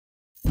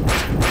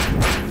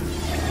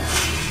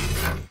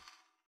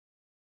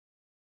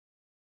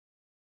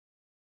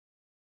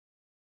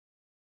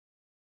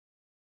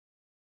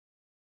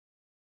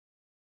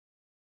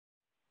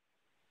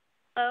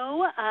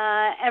Hello,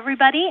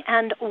 everybody,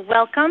 and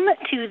welcome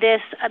to this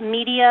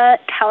media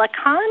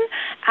telecon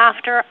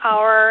after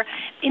our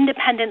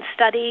independent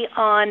study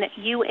on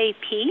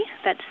UAP,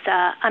 that's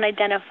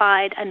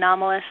unidentified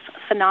anomalous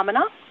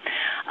phenomena.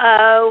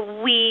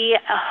 We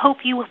hope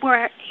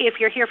if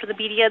you're here for the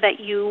media, that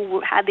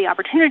you had the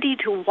opportunity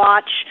to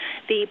watch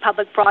the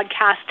public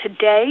broadcast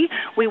today.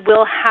 We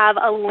will have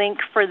a link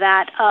for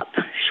that up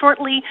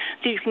shortly,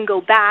 so you can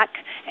go back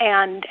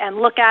and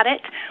look at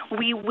it.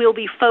 We will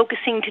be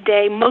focusing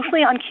today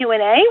mostly on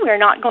Q&A. We're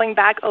not going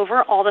back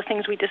over all the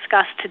things we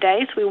discussed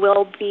today, so we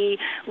will be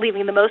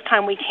leaving the most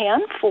time we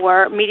can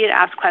for media to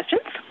ask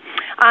questions.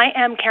 I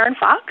am Karen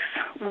Fox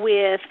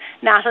with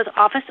NASA's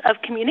Office of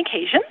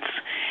Communications,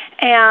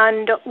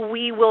 and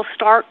we will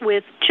start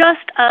with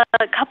just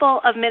a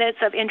couple of minutes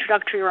of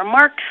introductory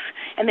remarks,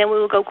 and then we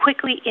will go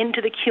quickly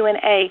into the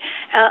Q&A.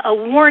 A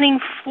warning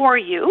for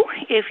you,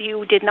 if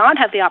you did not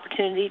have the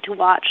opportunity to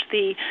watch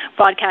the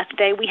broadcast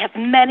today, we have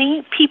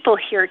many people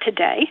here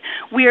today.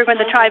 We are going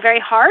to try very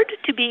hard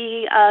to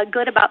be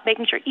good about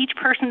making sure each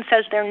person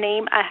says their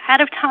name ahead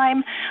of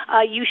time.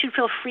 You should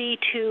feel free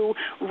to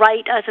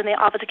write us in the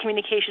Office of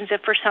Communications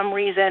if for some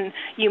reason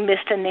you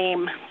missed a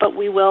name, but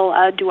we will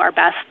do our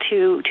best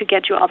to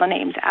get you all the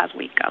names as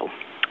we go.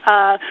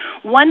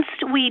 Once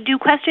we do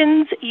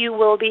questions, you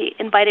will be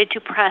invited to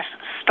press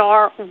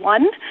 *1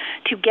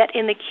 to get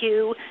in the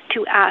queue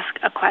to ask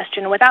a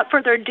question. Without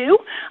further ado,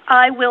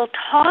 I will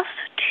toss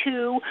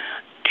to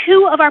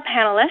two of our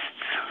panelists,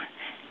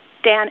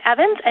 Dan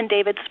Evans and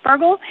David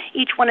Spergel.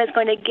 Each one is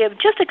going to give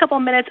just a couple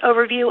minutes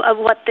overview of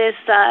what this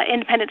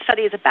independent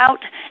study is about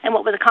and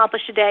what was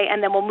accomplished today,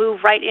 and then we'll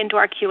move right into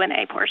our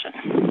Q&A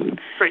portion.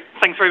 Great.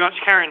 Thanks very much,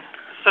 Karen.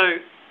 So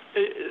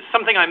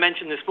something I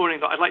mentioned this morning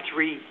that I'd like to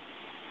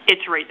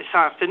reiterate this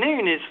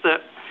afternoon is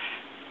that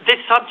this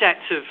subject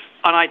of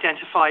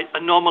unidentified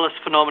anomalous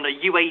phenomena,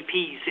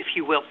 UAPs, if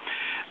you will,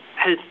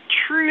 has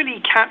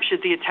truly captured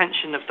the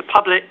attention of the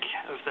public,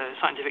 of the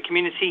scientific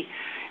community,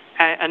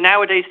 and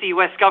nowadays the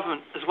U.S.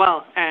 government as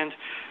well. And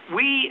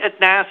we at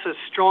NASA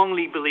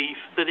strongly believe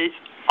that it's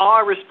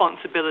our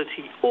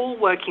responsibility, all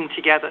working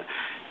together,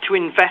 to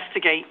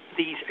investigate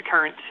these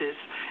occurrences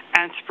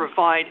and to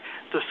provide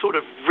the sort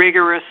of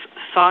rigorous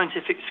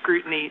scientific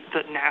scrutiny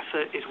that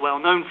NASA is well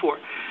known for.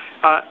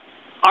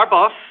 Our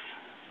boss,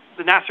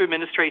 the NASA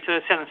administrator,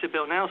 Senator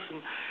Bill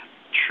Nelson,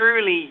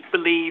 truly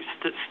believes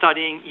that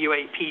studying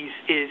UAPs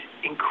is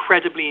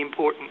incredibly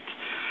important.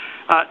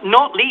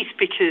 Not least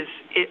because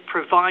it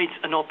provides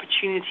an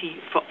opportunity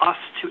for us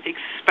to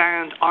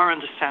expand our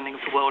understanding of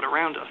the world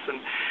around us. And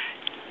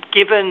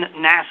given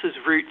NASA's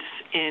roots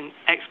in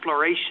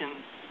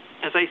exploration,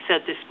 as I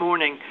said this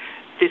morning,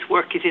 this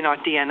work is in our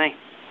DNA.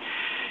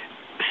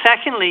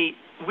 Secondly,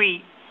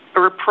 we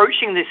are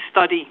approaching this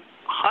study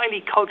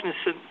highly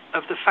cognizant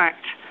of the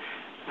fact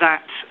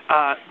that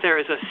there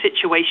is a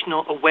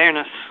situational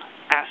awareness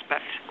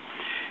aspect.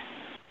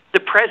 The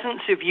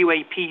presence of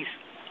UAPs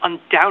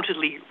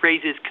undoubtedly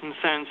raises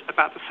concerns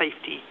about the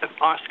safety of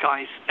our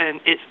skies, and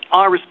it's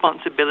our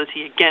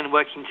responsibility, again,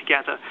 working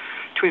together,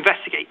 to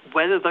investigate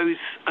whether those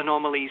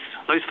anomalies,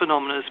 those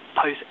phenomena,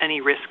 pose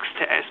any risks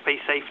to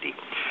airspace safety.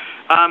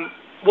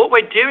 What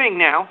we're doing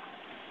now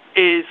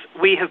is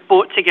we have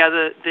brought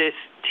together this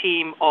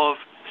team of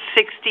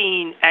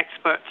 16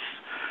 experts,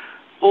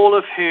 all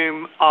of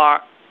whom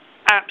are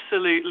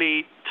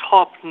absolutely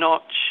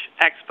top-notch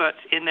experts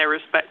in their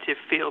respective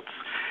fields,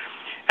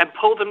 and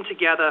pull them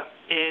together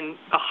in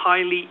a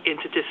highly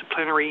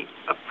interdisciplinary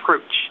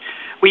approach.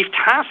 We've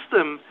tasked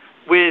them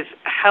with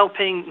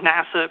helping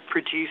NASA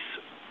produce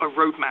a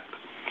roadmap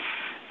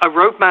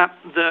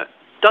that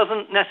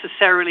doesn't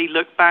necessarily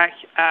look back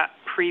at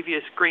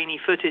previous grainy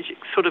footage. It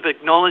sort of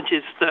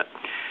acknowledges that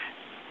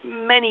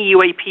many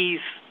UAPs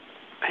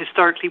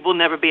historically will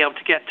never be able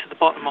to get to the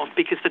bottom of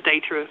because the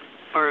data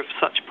are of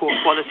such poor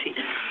quality.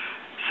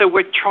 So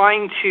we're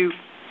trying to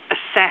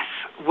assess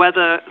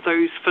whether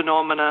those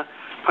phenomena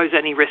pose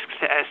any risks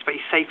to airspace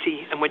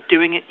safety, and we're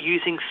doing it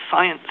using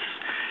science.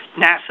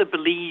 NASA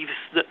believes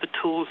that the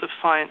tools of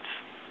science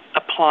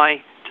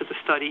apply to the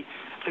study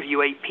of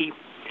UAP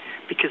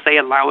because they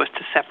allow us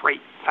to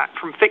separate fact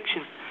from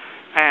fiction.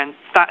 And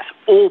that's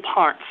all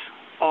parts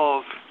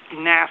of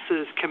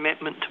NASA's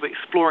commitment to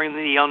exploring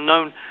the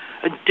unknown,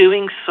 and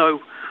doing so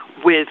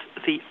with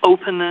the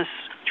openness,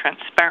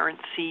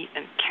 transparency,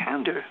 and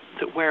candor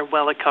that we're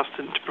well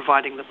accustomed to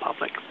providing the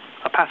public.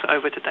 I'll pass it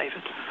over to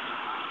David.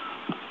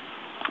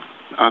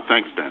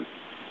 Thanks, Dan.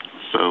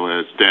 So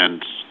as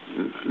Dan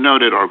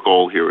noted, our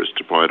goal here is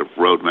to provide a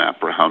roadmap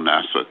for how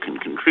NASA can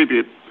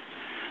contribute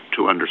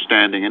to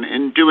understanding, and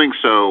in doing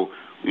so,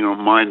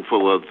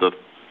 mindful of the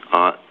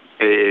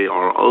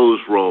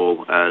AARO's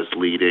role as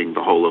leading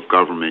the whole of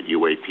government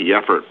UAP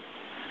effort.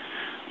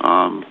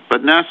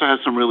 But NASA has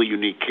some really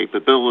unique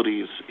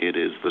capabilities. It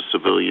is the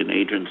civilian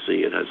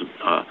agency. It has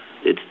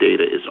its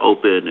data is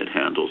open. It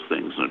handles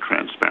things in a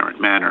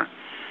transparent manner,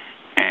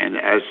 and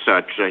as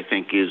such, I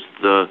think is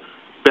the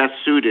best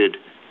suited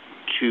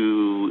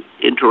to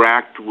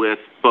interact with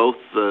both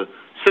the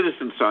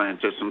citizen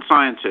scientists and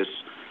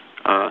scientists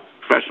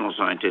professional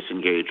scientists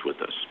engage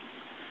with us.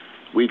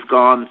 We've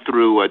gone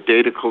through a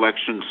data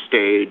collection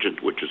stage,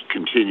 which is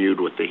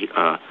continued with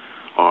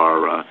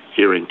our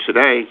hearing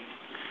today.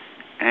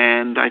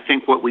 And I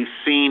think what we've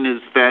seen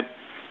is that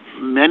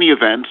many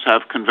events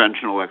have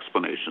conventional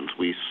explanations.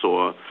 We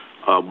saw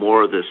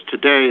more of this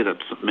today, that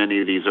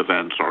many of these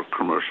events are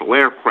commercial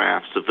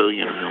aircraft,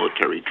 civilian and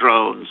military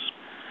drones,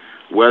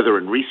 weather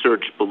and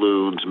research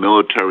balloons,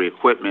 military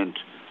equipment,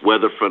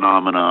 weather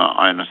phenomena,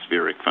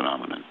 ionospheric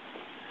phenomena.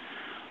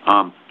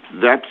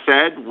 That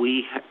said,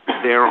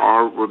 there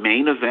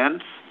remain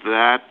events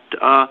that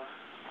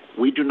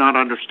we do not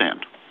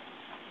understand.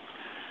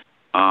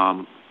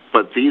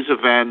 But these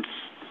events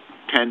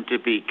tend to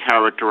be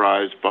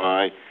characterized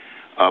by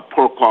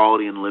poor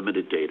quality and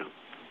limited data.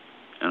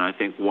 And I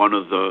think one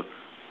of the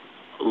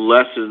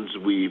lessons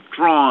we've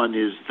drawn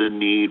is the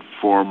need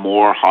for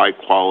more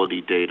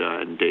high-quality data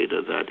and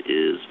data that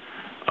is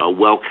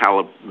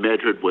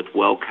measured with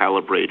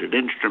well-calibrated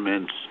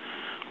instruments,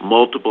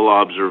 multiple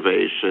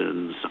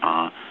observations,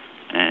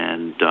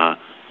 and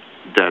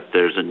that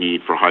there's a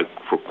need for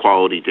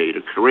quality data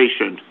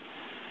curation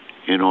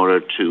in order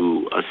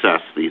to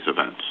assess these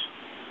events.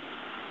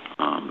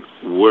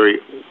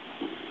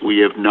 We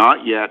have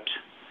not yet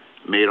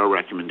made our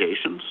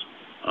recommendations.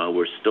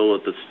 We're still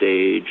at the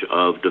stage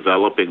of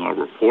developing our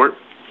report.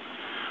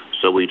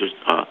 So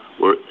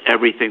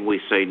everything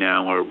we say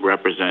now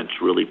represents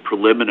really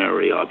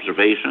preliminary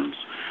observations.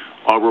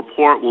 Our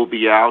report will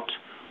be out,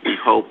 we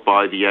hope,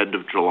 by the end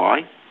of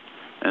July,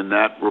 and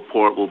that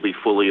report will be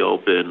fully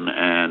open.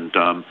 And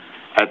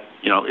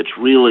it's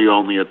really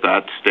only at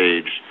that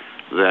stage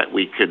that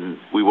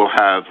we will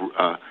have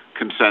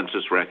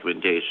consensus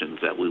recommendations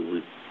that we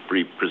will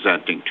be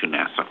presenting to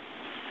NASA.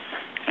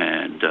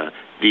 And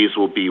these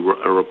will be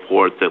a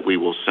report that we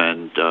will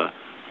send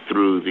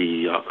through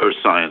the Earth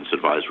Science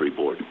Advisory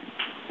Board,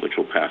 which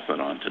will pass that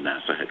on to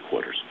NASA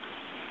headquarters.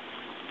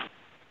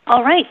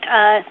 All right.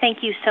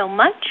 Thank you so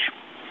much.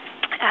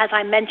 As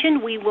I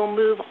mentioned, we will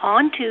move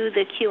on to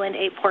the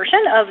Q&A portion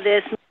of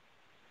this.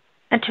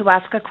 And to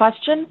ask a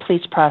question,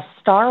 please press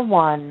star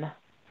one.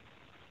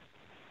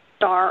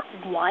 Star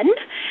one.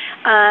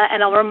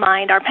 And I'll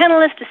remind our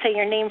panelists to say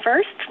your name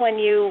first when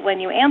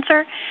you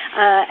answer.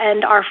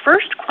 And our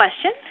first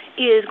question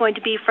is going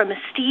to be from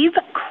Steve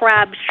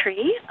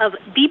Crabtree of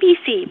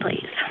BBC,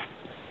 please.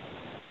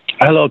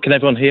 Hello, can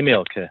everyone hear me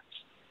okay?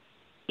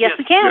 Yes,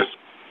 we can. Yes.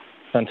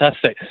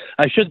 Fantastic.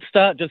 I should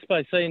start just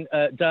by saying,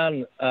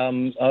 Dan,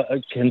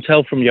 I can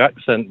tell from your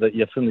accent that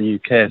you're from the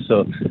UK.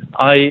 So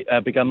I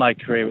began my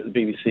career at the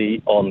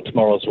BBC on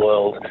Tomorrow's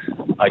World.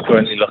 I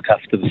currently look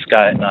after the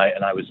Sky at Night,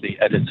 and I was the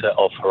editor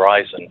of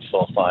Horizon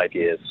for 5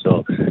 years.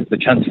 So the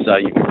chances are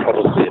you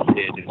probably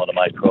appeared in one of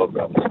my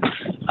programs.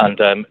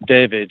 And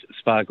David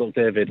Spargle,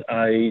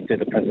 I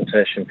did a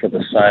presentation for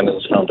the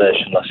Simons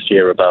Foundation last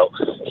year about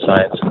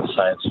science and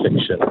science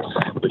fiction,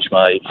 which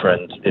my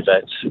friend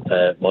Yvette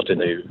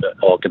Modinu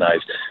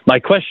organised. My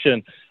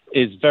question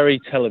is very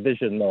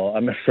television, though,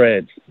 I'm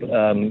afraid,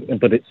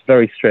 but it's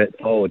very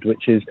straightforward,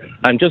 which is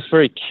I'm just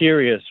very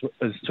curious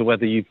as to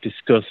whether you've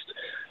discussed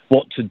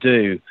what to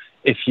do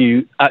if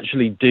you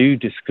actually do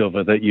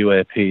discover that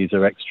UAPs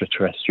are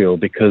extraterrestrial,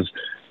 because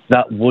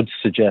that would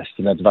suggest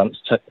an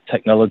advanced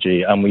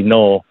technology, and we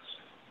know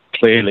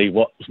clearly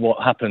what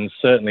happens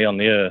certainly on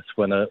the Earth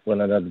when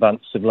an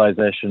advanced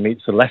civilization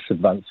meets a less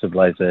advanced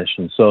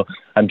civilization. So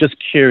I'm just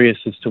curious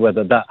as to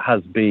whether that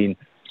has been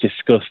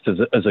discussed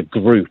as a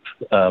group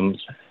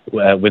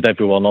with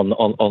everyone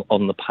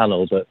on the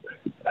panel that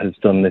has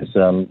done this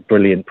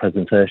brilliant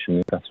presentation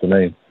this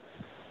afternoon.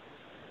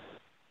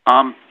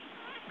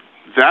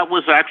 That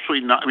was actually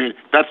not. I mean,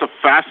 that's a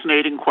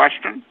fascinating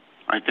question.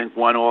 I think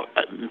one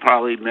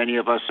probably many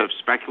of us have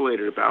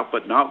speculated about,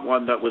 but not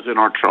one that was in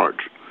our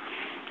charge.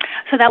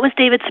 So that was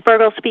David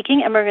Spargle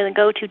speaking, and we're going to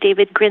go to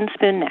David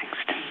Grinspoon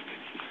next.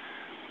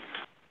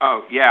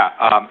 Oh,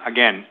 yeah.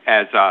 Again,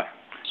 as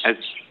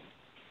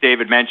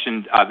David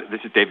mentioned,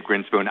 this is David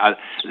Grinspoon.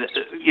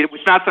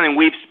 It's not something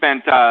we've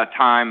spent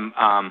time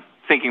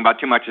thinking about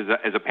too much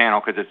as a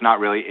panel, because it's not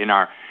really in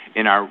our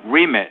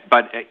remit.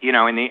 But in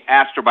the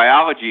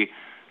astrobiology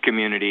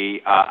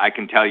community, I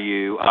can tell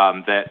you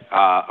that,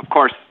 of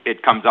course,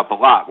 it comes up a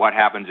lot. What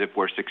happens if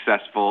we're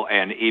successful,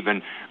 and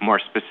even more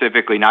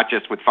specifically, not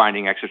just with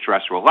finding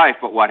extraterrestrial life,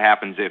 but what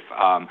happens if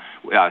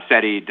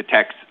SETI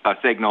detects a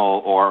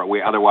signal, or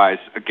we otherwise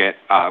get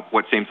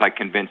what seems like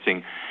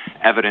convincing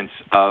evidence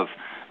of,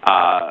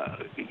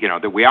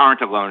 that we aren't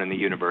alone in the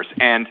universe.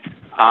 And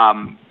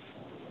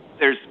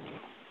there's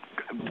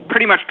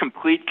pretty much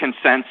complete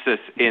consensus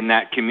in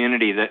that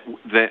community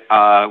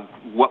that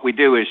what we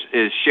do is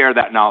share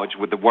that knowledge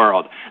with the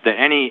world. That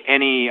any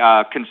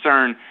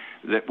concern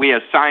that we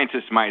as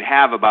scientists might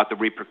have about the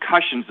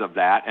repercussions of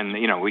that, and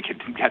we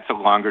could get a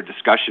longer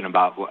discussion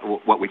about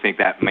what we think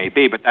that may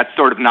be, but that's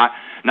sort of not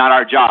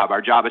our job.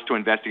 Our job is to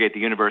investigate the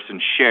universe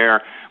and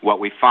share what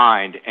we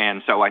find.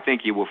 And so I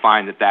think you will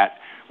find that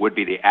would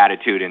be the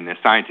attitude in the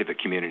scientific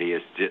community,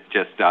 is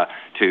just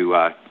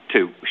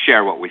to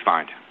share what we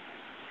find.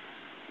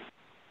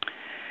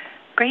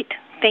 Great.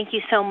 Thank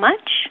you so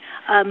much.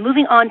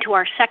 Moving on to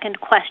our second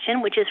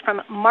question, which is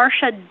from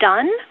Marcia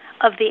Dunn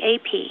of the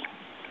AP.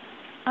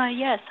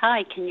 Yes.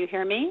 Hi. Can you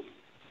hear me?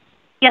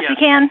 Yes, we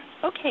can.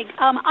 Okay.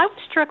 I was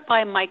struck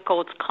by Mike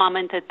Gold's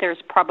comment that there's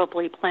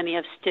probably plenty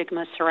of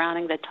stigma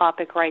surrounding the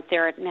topic right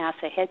there at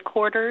NASA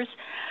headquarters.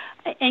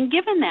 And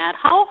given that,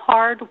 how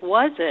hard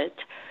was it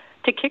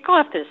to kick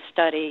off this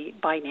study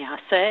by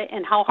NASA,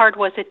 and how hard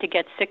was it to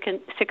get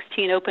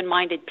 16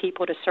 open-minded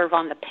people to serve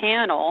on the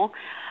panel,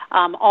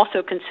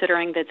 also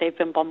considering that they've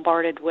been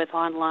bombarded with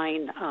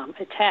online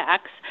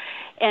attacks?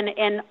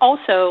 And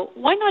also,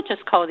 why not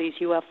just call these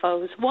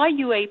UFOs? Why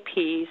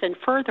UAPs? And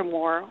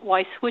furthermore,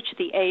 why switch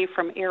the A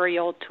from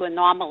aerial to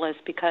anomalous?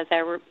 Because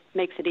that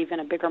makes it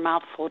even a bigger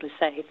mouthful to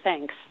say.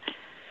 Thanks.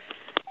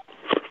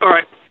 All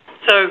right.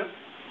 So,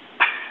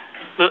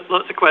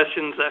 lots of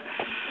questions there.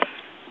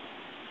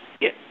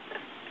 Yeah.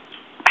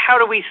 How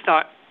do we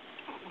start?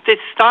 This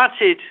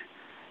started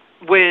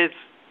with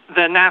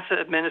the NASA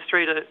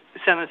Administrator,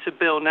 Senator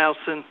Bill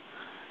Nelson,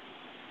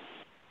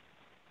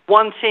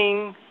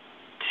 wanting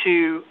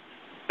to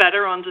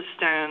better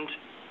understand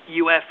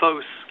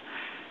UFOs.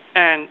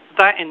 And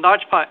that, in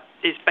large part,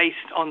 is based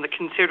on the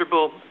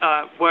considerable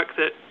work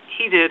that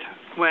he did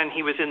when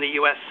he was in the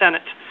U.S.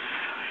 Senate.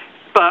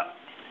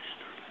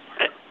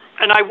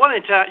 And I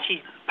wanted to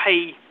actually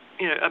pay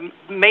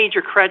a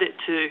major credit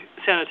to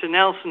Senator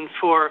Nelson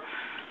for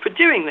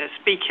doing this,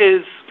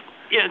 because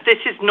this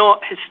has not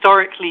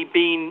historically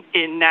been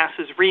in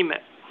NASA's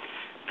remit.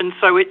 And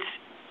so it's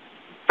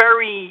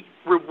very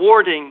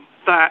rewarding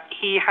that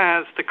he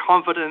has the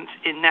confidence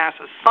in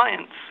NASA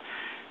science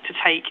to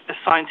take a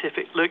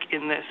scientific look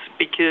in this,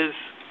 because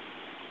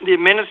the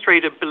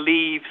administrator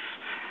believes,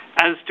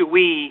 as do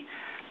we,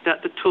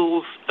 that the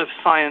tools of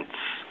science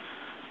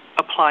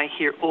apply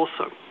here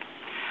also.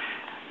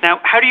 Now,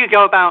 how do you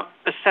go about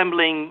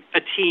assembling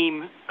a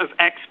team of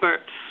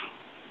experts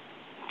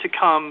to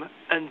come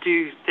and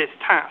do this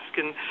task?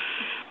 And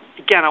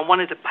again, I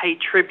wanted to pay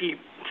tribute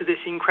to this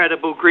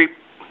incredible group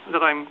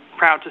that I'm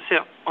proud to sit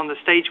on the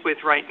stage with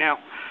right now.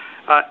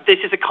 This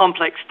is a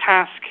complex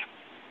task.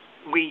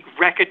 We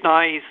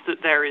recognize that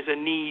there is a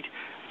need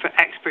for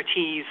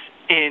expertise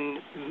in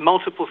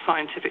multiple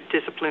scientific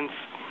disciplines.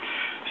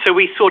 So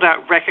we sought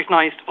out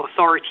recognized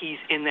authorities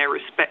in their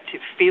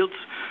respective fields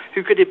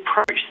who could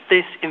approach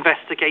this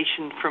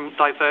investigation from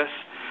diverse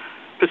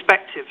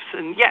perspectives.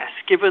 And yes,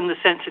 given the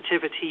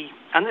sensitivity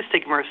and the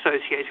stigma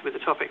associated with the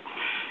topic,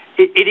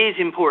 it is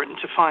important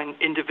to find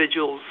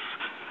individuals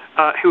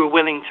who are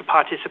willing to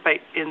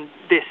participate in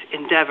this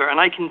endeavor. And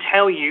I can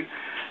tell you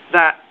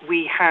that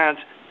we had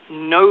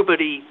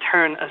nobody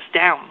turn us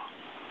down.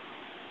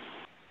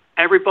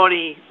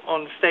 Everybody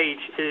on stage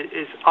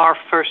is our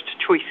first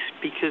choice,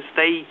 because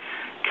they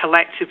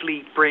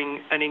collectively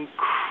bring an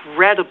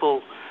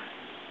incredible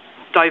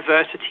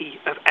diversity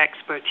of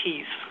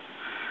expertise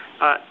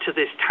to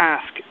this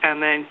task,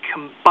 and then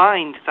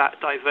combined, that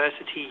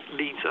diversity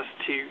leads us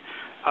to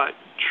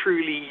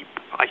truly,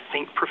 I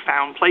think,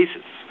 profound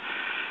places.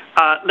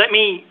 Let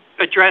me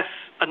address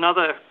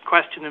another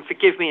question, and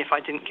forgive me if I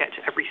didn't get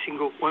to every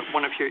single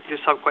one of your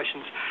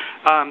sub-questions.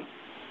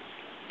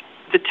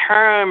 The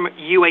term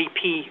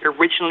UAP,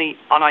 originally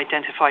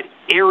unidentified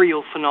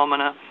aerial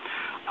phenomena,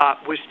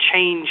 was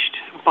changed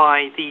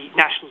by the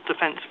National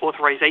Defense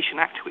Authorization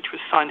Act, which was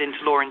signed into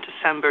law in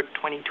December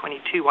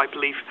 2022, I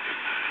believe,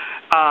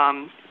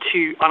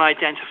 to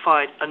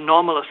unidentified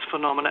anomalous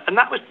phenomena. And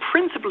that was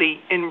principally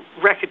in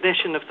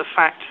recognition of the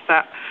fact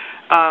that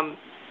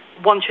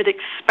one should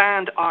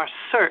expand our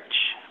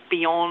search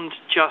beyond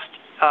just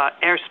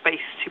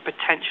airspace to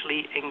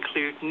potentially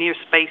include near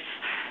space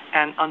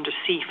and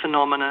undersea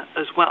phenomena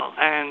as well.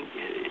 And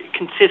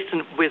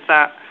consistent with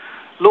that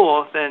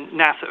law, then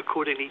NASA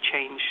accordingly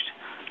changed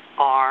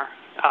our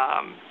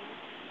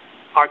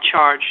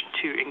charge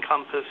to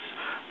encompass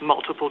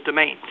multiple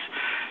domains.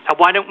 Now,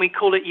 why don't we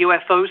call it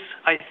UFOs?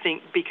 I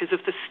think because of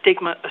the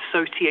stigma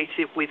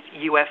associated with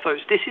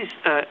UFOs. This is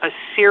a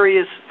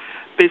serious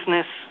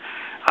business.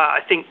 I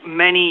think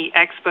many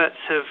experts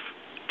have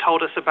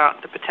told us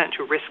about the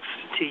potential risks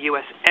to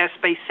U.S.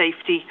 airspace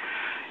safety.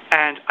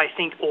 And I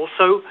think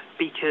also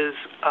because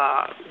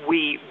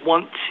we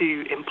want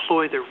to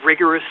employ the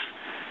rigorous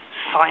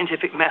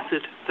scientific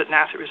method that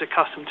NASA is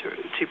accustomed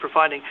to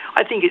providing,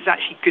 I think it's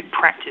actually good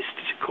practice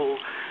to call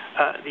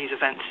these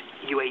events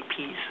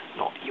UAPs,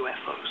 not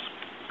UFOs.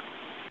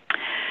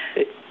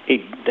 Hey,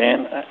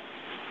 Dan,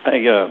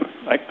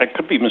 I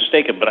could be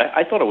mistaken, but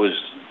I thought it was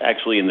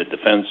actually in the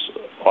Defense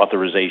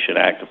Authorization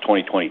Act of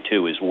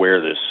 2022 is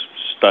where this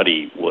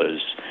study was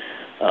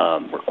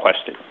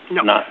requested.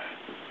 No.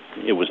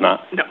 It was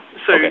not? No.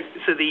 So, okay.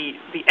 So the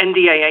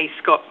NDAA,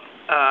 Scott,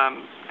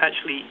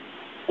 actually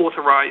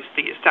authorized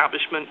the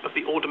establishment of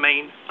the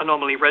All-Domain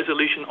Anomaly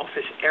Resolution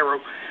Office,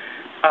 AERO,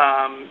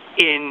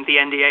 in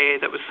the NDAA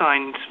that was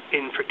signed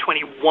in for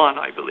 21,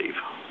 I believe.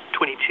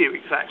 22,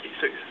 exactly.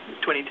 So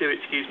 22,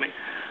 excuse me.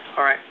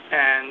 All right.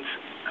 And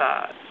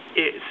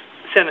it's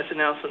Senator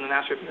Nelson, the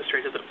NASA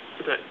administrator, that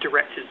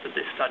directed that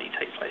this study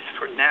take place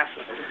for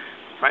NASA,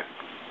 right?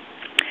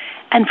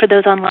 And for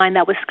those online,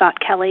 that was Scott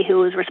Kelly who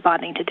was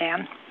responding to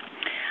Dan.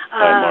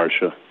 Hi,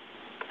 Marcia.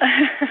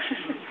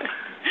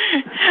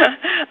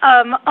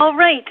 All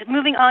right,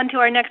 moving on to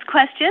our next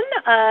question.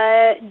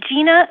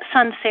 Gina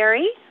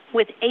Sunseri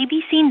with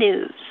ABC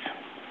News.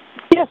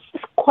 Yes,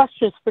 this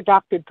question is for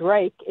Dr.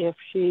 Drake, if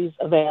she's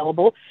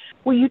available.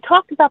 Well, you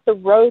talked about the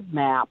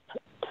roadmap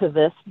to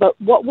this, but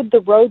what would the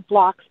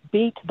roadblocks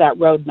be to that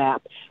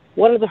roadmap?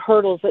 What are the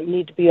hurdles that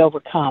need to be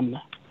overcome?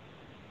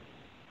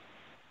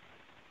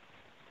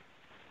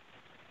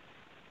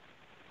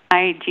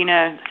 Hi,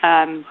 Gina.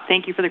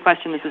 Thank you for the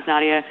question. This is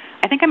Nadia.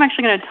 I think I'm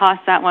actually going to toss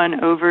that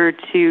one over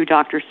to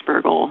Dr.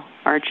 Spergel,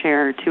 our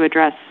chair, to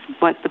address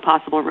what the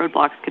possible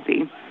roadblocks could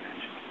be.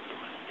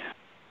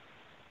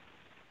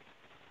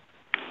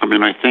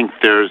 I think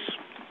there's,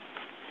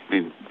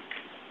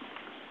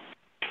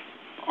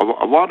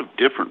 a lot of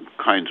different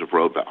kinds of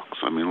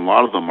roadblocks. A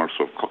lot of them are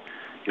sort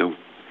of,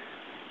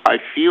 I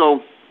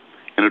feel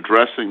in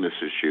addressing this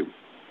issue,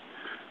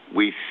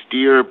 we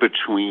steer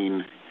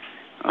between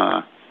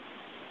the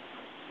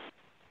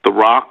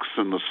rocks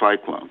and the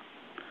cyclone.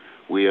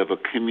 We have a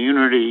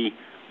community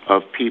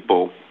of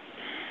people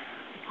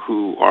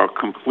who are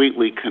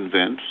completely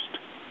convinced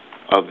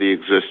of the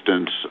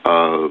existence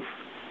of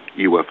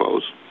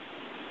UFOs.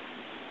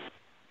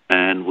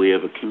 And we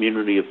have a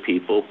community of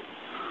people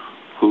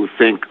who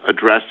think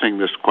addressing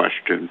this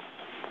question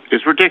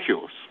is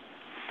ridiculous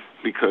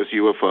because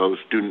UFOs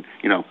do,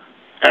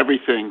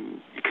 everything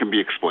can be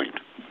explained.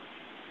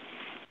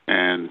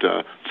 And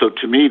so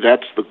to me,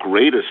 that's the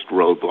greatest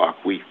roadblock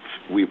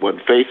one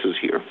faces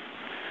here.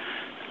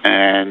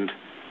 And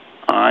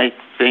I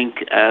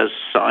think as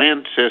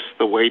scientists,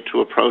 the way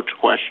to approach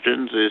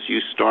questions is you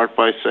start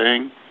by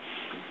saying,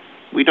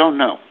 we don't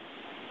know.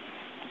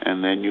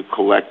 And then you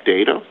collect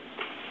data,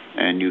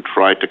 and you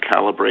try to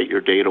calibrate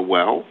your data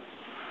well.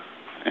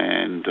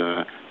 And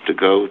to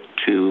go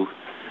to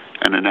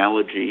an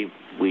analogy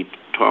we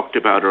talked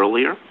about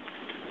earlier,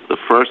 the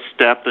first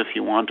step if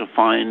you want to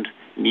find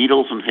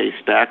needles in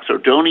haystacks or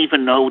don't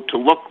even know to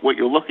look what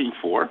you're looking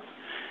for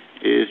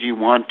is you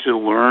want to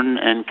learn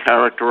and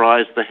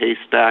characterize the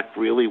haystack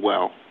really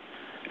well.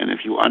 And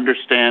if you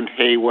understand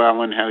hay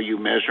well and how you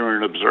measure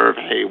and observe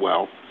hay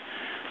well,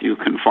 you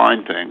can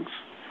find things.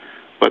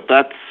 But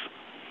that's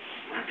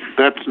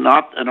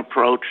not an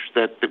approach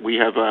that we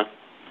have a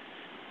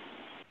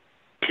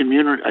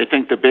community. I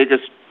think the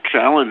biggest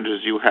challenge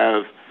is you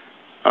have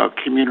a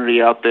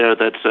community out there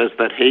that says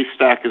that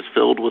haystack is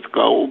filled with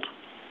gold,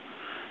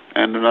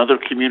 and another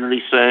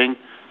community saying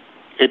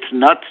it's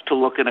nuts to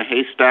look in a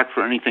haystack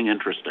for anything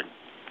interesting.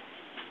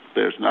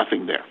 There's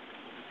nothing there.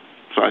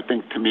 So I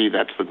think to me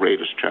that's the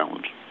greatest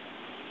challenge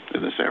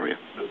in this area.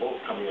 They're both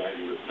coming at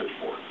you with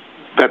pitchforks.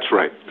 That's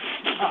right.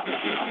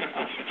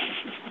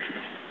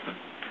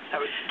 That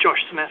was Josh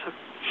Smetter.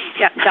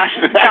 Yeah, Josh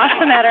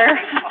Smetter.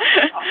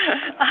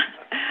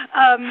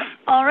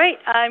 All right,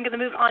 I'm going to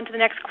move on to the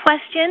next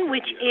question,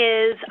 which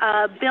is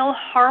Bill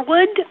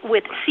Harwood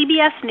with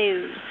CBS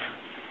News.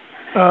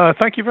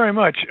 Thank you very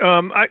much.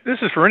 This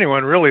is for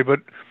anyone, really, but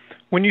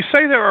when you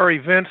say there are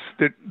events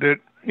that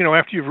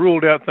after you've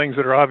ruled out things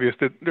that are obvious,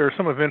 that there are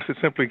some events that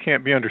simply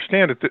can't be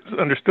understood at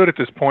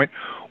this point,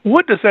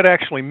 what does that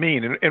actually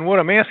mean? And what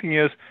I'm asking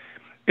is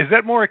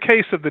that more a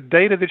case of the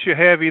data that you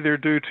have, either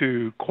due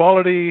to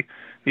quality,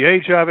 the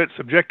age of it,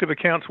 subjective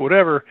accounts,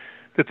 whatever,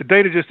 that the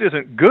data just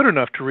isn't good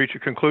enough to reach a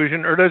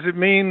conclusion, or does it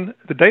mean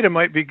the data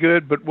might be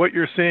good, but what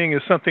you're seeing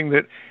is something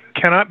that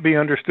cannot be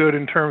understood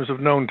in terms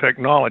of known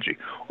technology?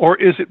 Or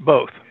is it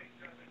both?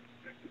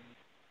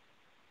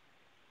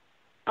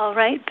 All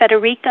right,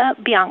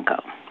 Federica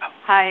Bianco.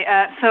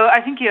 Hi. So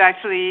I think you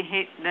actually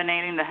hit the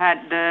nail in the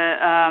head.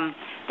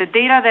 The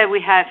data that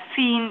we have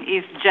seen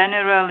is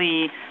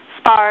generally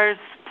sparse,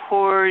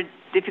 poor,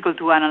 difficult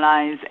to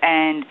analyze,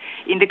 and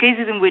in the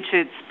cases in which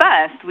it's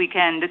best, we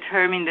can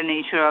determine the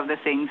nature of the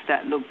things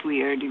that looked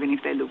weird, even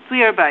if they looked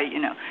weird, by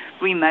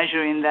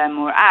remeasuring them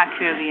more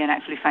accurately and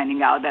actually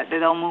finding out that they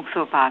don't move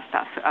so fast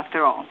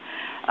after all,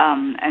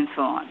 and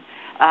so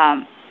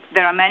on.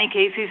 There are many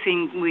cases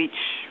in which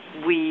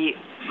we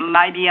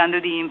might be under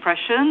the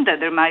impression that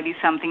there might be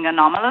something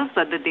anomalous,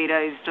 but the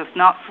data is just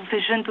not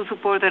sufficient to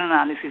support an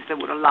analysis that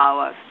would allow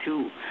us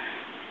to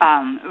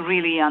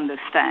really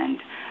understand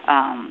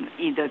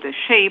either the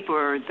shape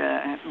or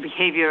the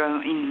behavior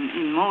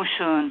in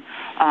motion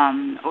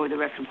or the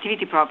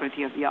reflectivity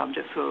property of the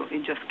object. So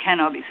it just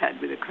cannot be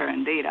said with the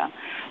current data.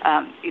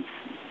 It's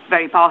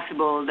very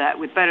possible that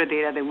with better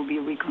data they will be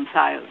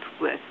reconciled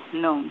with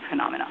known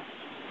phenomena.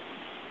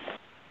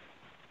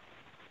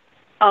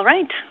 All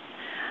right.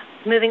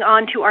 Moving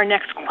on to our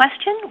next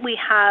question, we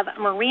have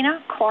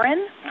Marina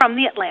Corin from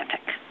The Atlantic.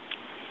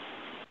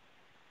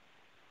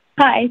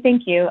 Hi,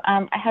 thank you.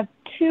 I have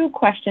two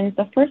questions.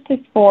 The first is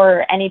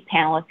for any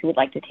panelists who would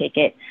like to take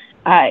it.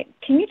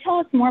 Can you tell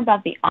us more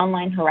about the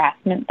online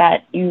harassment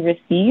that you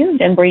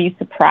received, and were you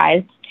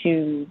surprised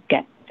to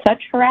get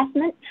such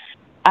harassment?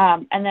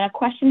 And then a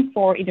question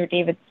for either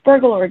David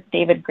Spergel or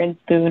David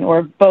Grinspoon,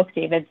 or both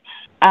Davids.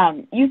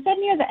 You said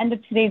near the end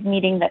of today's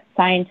meeting that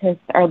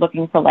scientists are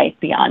looking for life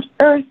beyond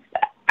Earth,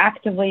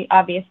 actively,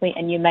 obviously,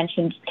 and you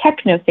mentioned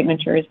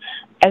technosignatures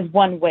as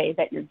one way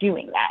that you're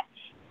doing that.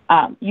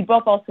 You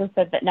both also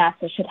said that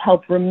NASA should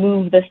help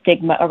remove the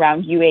stigma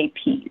around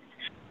UAPs.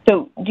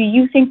 So do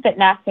you think that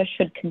NASA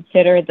should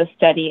consider the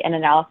study and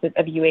analysis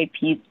of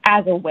UAPs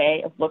as a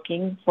way of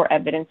looking for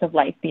evidence of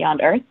life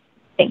beyond Earth?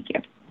 Thank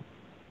you.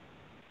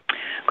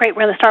 Great.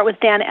 We're going to start with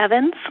Dan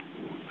Evans.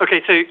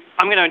 Okay, so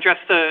I'm going to address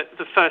the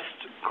first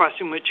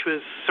question, which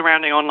was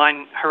surrounding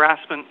online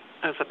harassment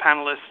as a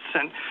panelist.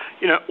 And,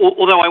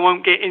 although I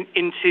won't get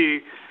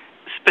into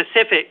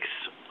specifics,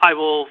 I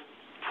will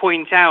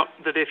point out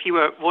that if you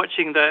were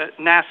watching the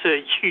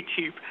NASA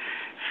YouTube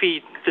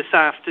feed this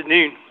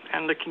afternoon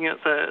and looking at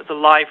the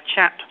live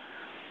chat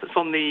that's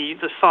on the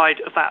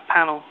side of that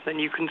panel, then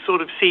you can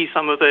sort of see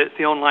some of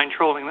the online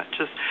trolling. That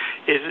just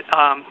is,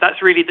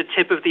 that's really the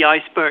tip of the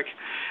iceberg.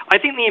 I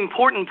think the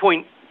important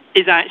point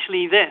is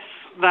actually this,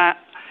 that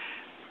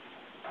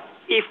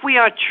if we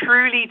are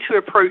truly to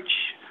approach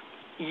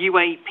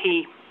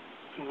UAP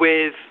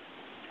with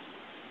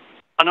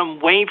an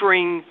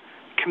unwavering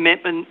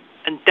commitment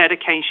and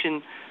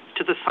dedication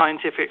to the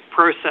scientific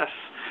process,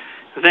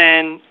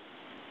 then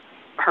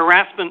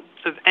harassment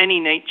of any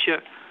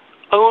nature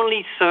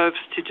only serves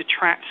to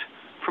detract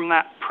from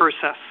that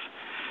process.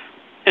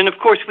 And of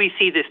course, we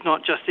see this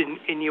not just in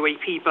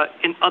UAP, but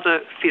in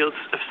other fields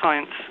of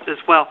science as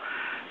well.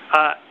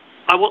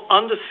 I will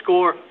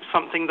underscore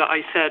something that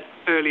I said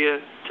earlier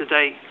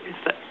today, is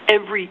that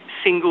every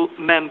single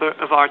member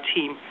of our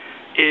team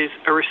is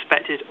a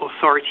respected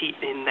authority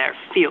in their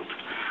field.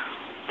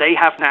 They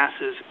have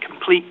NASA's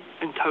complete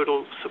and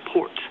total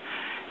support.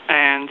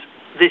 And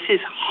this is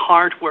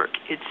hard work.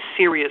 It's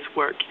serious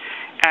work.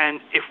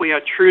 And if we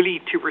are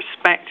truly to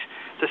respect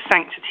the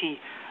sanctity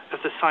of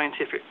the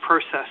scientific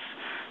process,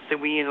 then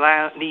we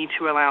need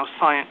to allow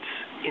science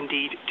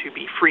indeed to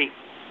be free.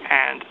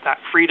 And that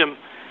freedom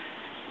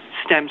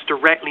stems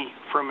directly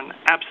from an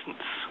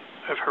absence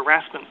of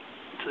harassment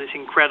to this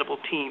incredible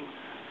team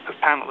of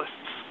panelists.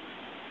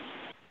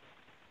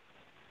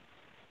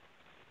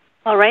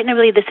 All right, and I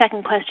believe the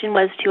second question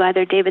was to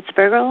either David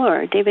Spergel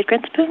or David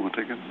Grinspoon. We'll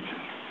take it.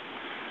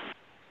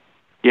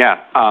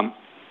 Yeah,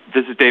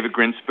 this is David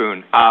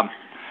Grinspoon.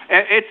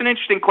 It's an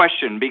interesting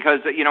question because,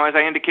 as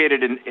I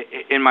indicated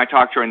in my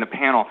talk during the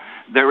panel,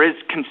 there is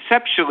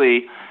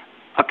conceptually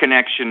a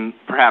connection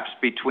perhaps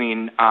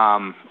between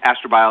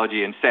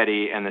astrobiology and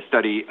SETI and the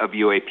study of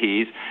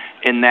UAPs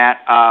in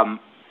that,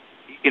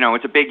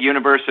 it's a big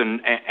universe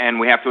and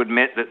we have to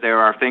admit that there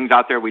are things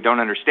out there we don't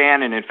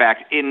understand. And in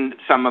fact, in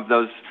some of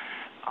those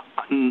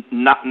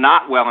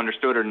not well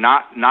understood or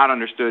not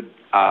understood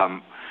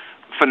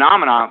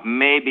phenomena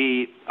may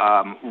be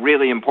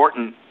really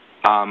important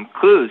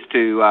clues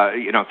to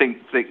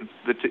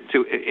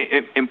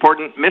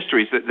important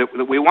mysteries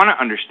that we want to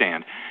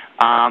understand.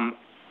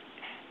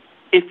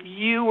 If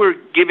you were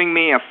giving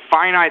me a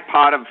finite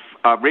pot of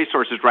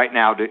resources right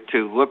now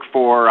to look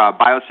for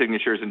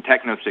biosignatures and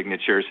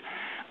technosignatures,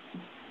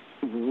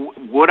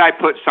 would I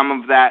put some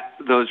of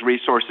those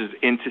resources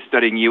into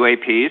studying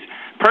UAPs?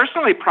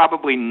 Personally,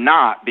 probably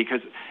not, because,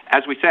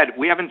 as we said,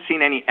 we haven't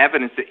seen any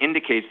evidence that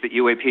indicates that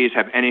UAPs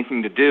have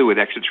anything to do with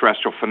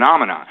extraterrestrial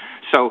phenomena.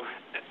 So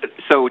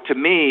to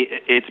me,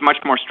 it's much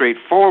more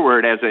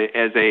straightforward as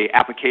a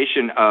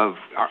application of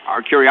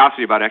our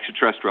curiosity about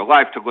extraterrestrial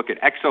life to look at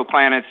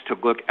exoplanets, to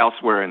look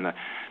elsewhere in the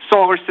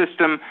solar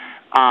system.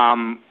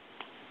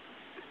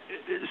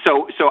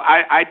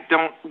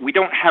 We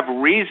don't have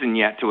reason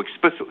yet to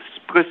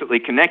explicitly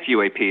connect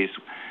UAPs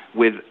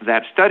with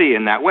that study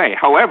in that way.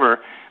 However,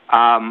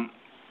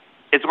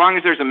 as long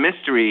as there's a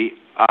mystery,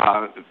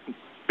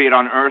 be it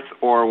on Earth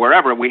or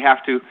wherever, we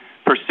have to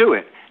pursue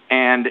it.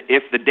 And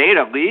if the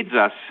data leads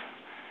us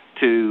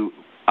to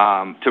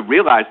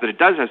realize that it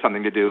does have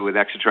something to do with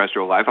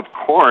extraterrestrial life, of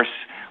course,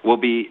 we'll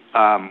be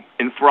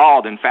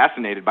enthralled and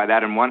fascinated by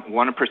that and want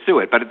to pursue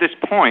it. But at this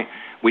point,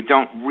 we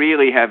don't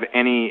really have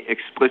any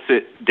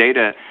explicit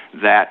data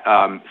that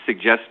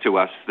suggests to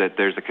us that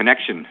there's a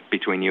connection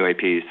between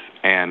UAPs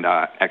and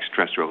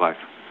extraterrestrial life.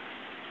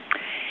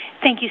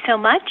 Thank you so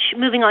much.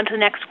 Moving on to the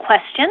next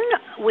question,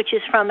 which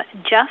is from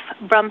Jeff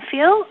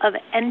Brumfield of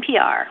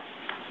NPR.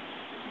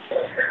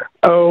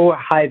 Oh,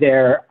 hi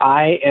there.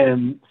 I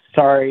am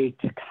sorry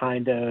to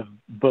kind of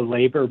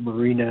belabor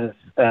Marina's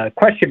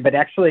question, but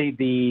actually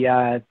the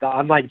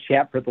online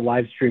chat for the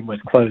live stream was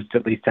closed,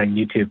 at least on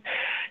YouTube.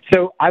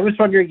 So I was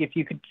wondering if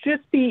you could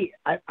just be,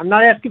 I'm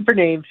not asking for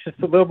names, just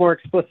a little more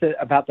explicit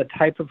about the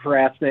type of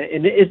harassment.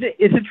 And is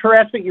it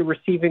harassment you're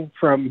receiving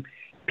from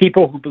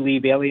people who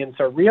believe aliens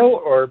are real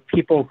or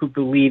people who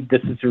believe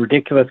this is a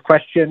ridiculous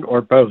question,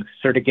 or both,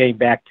 sort of getting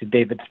back to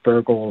David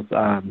Spergel's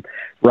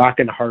rock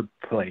and hard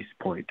place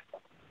point?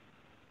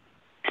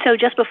 So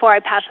just before I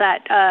pass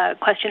that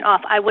question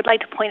off, I would like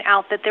to point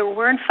out that there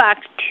were, in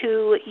fact,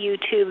 2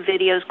 YouTube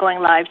videos going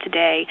live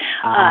today.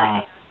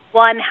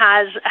 one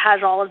has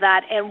all of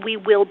that, and we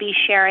will be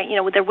sharing.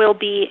 There will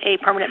be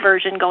a permanent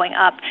version going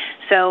up,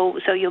 so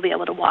you'll be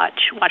able to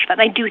watch that.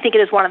 And I do think it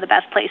is one of the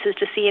best places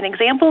to see an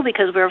example,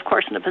 because we're of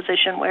course in a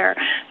position where,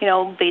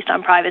 based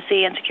on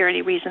privacy and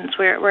security reasons,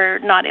 we're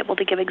not able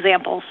to give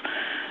examples.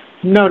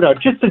 No,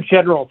 just a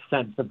general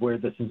sense of where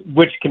this is,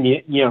 which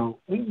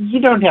you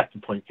don't have to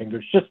point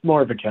fingers, just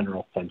more of a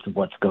general sense of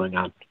what's going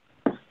on.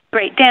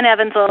 Great. Dan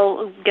Evans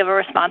will give a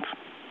response.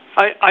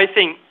 I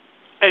think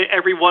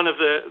every one of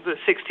the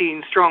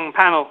 16-strong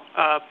panel,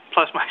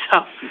 plus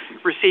myself,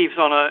 receives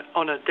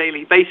on a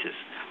daily basis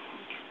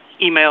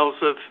emails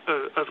of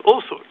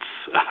all sorts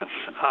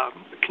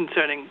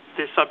concerning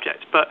this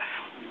subject. But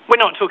we're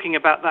not talking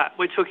about that.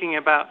 We're talking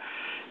about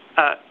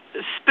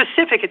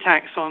specific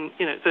attacks on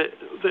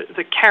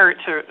the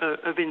character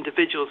of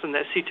individuals and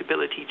their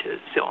suitability to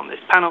sit on this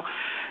panel.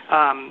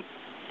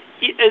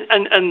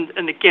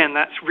 And again,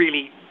 that's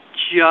really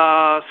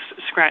just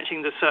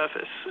scratching the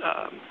surface.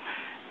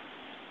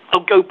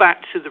 I'll go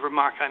back to the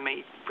remark I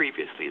made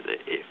previously that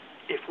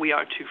if we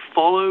are to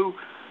follow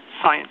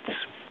science,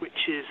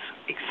 which is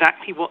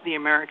exactly what the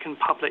American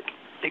public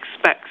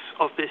expects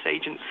of this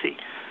agency,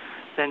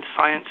 then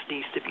science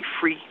needs to be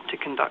free to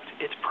conduct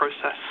its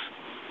process.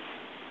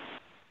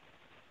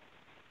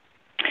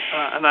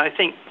 And I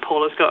think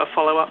Paula's got a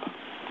follow-up.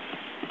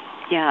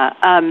 Yeah,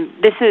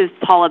 this is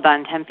Paula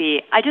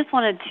Bontempi. I just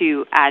wanted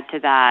to add to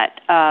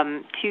that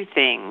two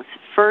things.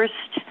 First,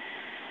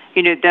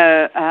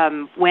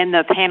 when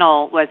the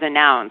panel was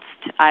announced,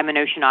 I'm an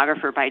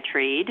oceanographer by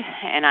trade,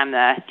 and I'm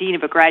the dean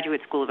of a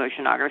graduate school of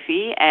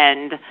oceanography,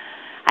 and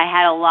I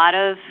had a lot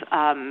of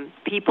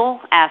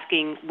people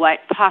asking what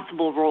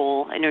possible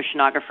role an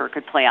oceanographer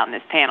could play on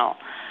this panel.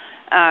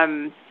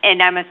 And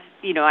I'm a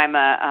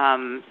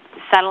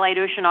satellite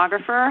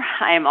oceanographer.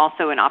 I am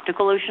also an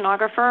optical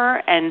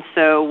oceanographer, and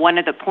so one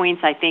of the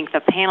points I think the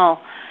panel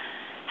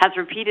has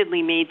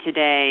repeatedly made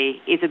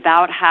today is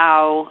about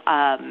how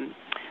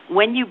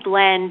when you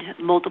blend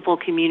multiple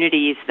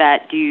communities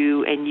that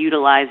do and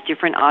utilize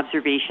different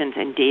observations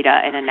and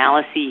data and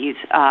analyses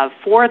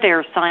for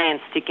their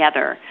science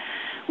together,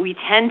 we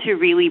tend to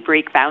really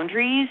break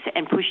boundaries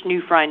and push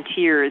new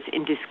frontiers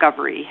in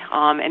discovery.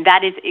 And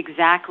that is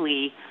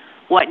exactly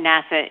what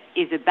NASA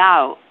is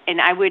about. And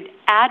I would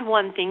add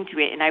one thing to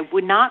it, and I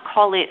would not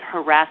call it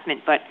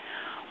harassment, but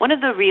one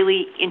of the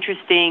really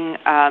interesting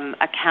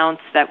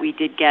accounts that we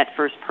did get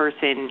first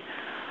person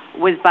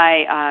was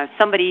by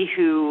somebody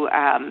who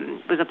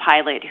was a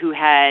pilot who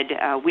had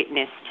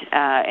witnessed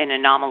an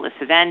anomalous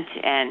event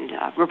and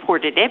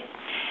reported it.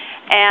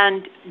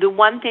 And the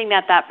one thing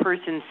that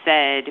person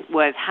said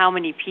was how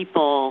many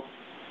people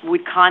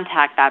would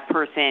contact that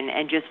person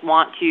and just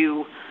want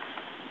to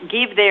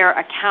give their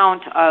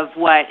account of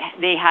what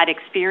they had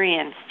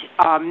experienced.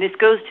 This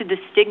goes to the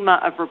stigma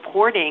of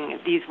reporting.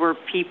 These were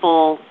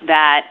people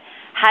that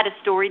had a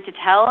story to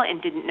tell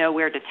and didn't know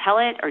where to tell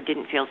it or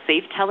didn't feel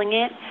safe telling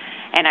it.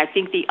 And I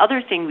think the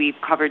other thing we've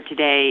covered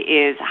today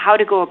is how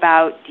to go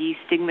about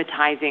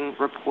destigmatizing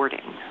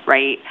reporting,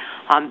 right?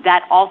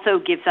 That also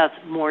gives us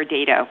more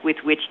data with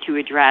which to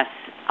address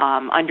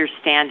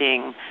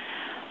understanding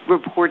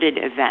reported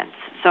events.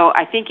 So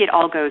I think it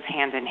all goes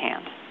hand in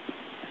hand.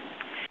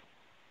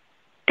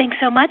 Thanks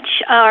so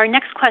much. Our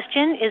next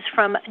question is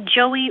from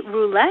Joey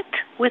Roulette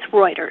with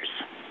Reuters.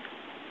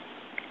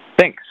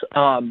 Thanks.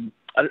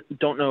 I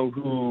don't know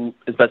who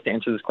is best to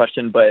answer this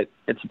question, but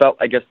it's about,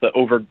 I guess, the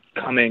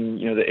overcoming,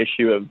 the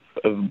issue of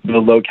the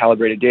low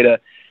calibrated data.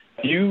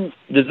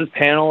 Does this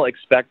panel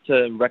expect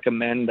to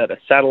recommend that a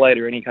satellite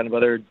or any kind of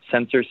other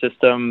sensor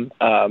system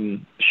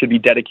should be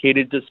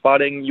dedicated to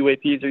spotting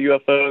UAPs or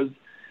UFOs?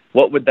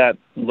 What would that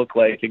look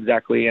like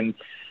exactly? And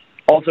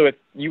also, if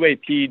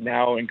UAP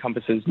now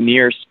encompasses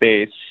near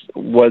space,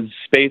 was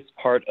space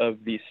part of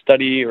the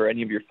study or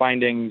any of your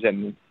findings?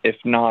 And if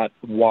not,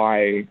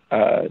 why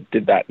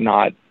did that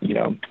not,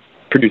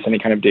 produce any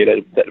kind of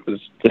data that was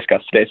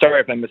discussed today?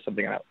 Sorry if I missed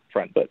something out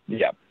front, but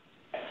yeah.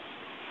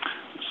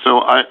 So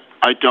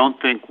I don't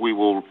think we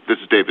will. This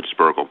is David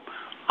Spergel.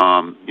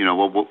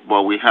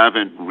 While we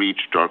haven't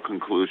reached our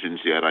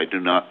conclusions yet, I do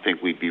not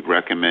think we'd be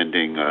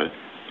recommending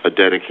a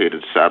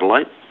dedicated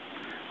satellite.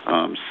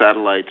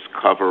 Satellites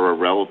cover a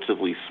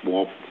relatively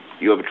small,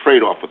 you have a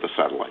trade-off with a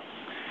satellite.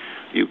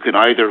 You can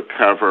either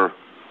cover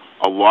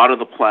a lot of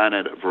the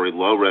planet at very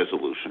low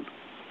resolution,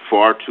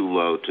 far too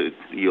low to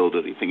yield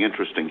anything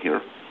interesting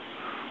here,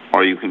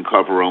 or you can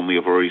cover only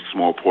a very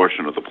small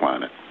portion of the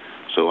planet.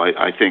 So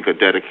I think a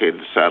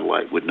dedicated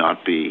satellite would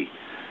not be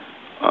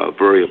a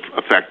very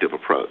effective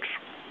approach.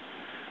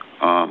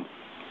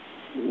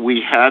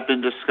 We have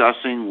been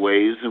discussing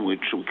ways in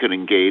which we could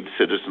engage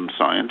citizen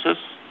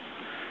scientists,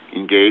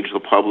 engage the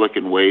public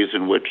in ways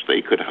in which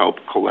they could help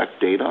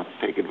collect data,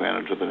 take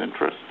advantage of an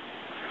interest.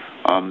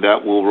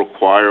 That will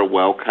require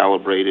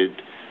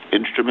well-calibrated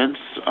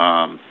instruments.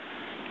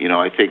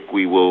 I think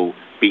we will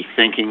be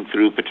thinking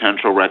through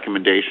potential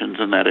recommendations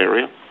in that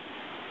area,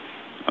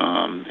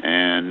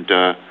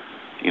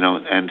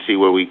 and see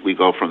where we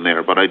go from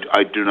there. But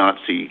I do not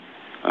see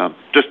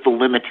just the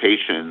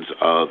limitations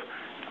of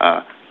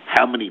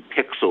how many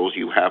pixels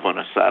you have on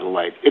a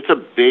satellite. It's a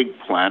big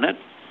planet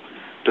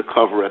to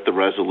cover at the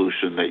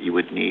resolution that you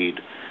would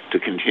need to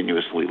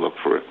continuously look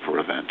for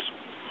events.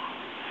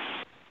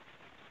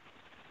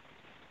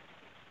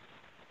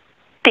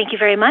 Thank you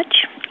very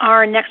much.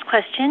 Our next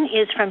question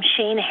is from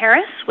Shane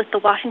Harris with the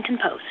Washington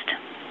Post.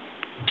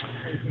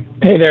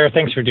 Hey there.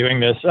 Thanks for doing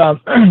this.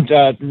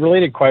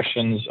 Related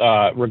questions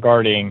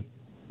regarding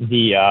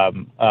the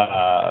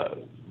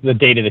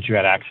data that you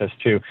had access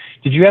to.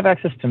 Did you have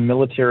access to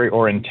military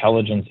or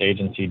intelligence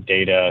agency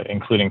data,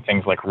 including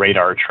things like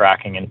radar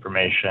tracking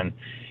information?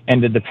 And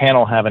did the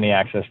panel have any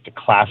access to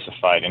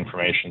classified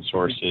information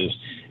sources?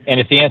 And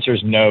if the answer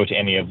is no to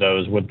any of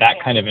those, would that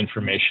kind of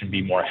information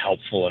be more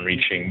helpful in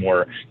reaching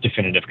more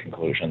definitive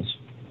conclusions?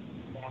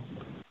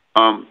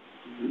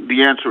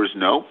 The answer is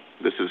no.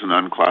 This is an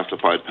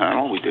unclassified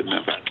panel. We didn't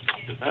have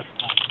access to that.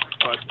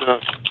 But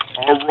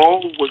our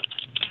role was,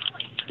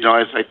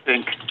 as I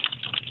think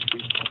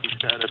we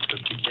said at the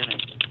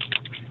beginning,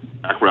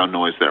 background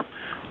noise there,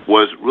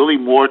 was really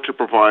more to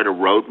provide a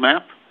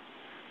roadmap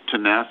to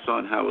NASA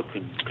on how it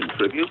can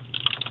contribute.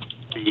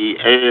 The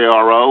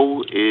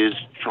AARO is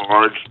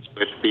charged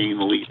with being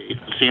the lead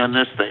agency on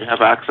this. They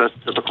have access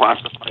to the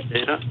classified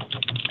data,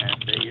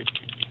 and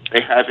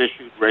they have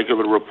issued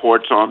regular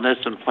reports on this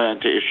and plan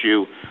to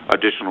issue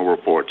additional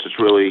reports. It's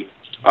really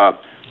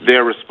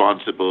their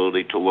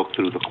responsibility to look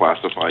through the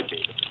classified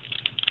data.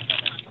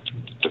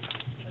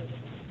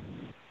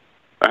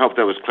 I hope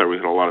that was clear. We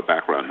had a lot of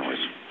background noise.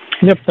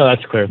 Yep, no,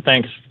 that's clear.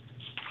 Thanks.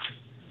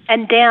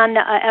 And Dan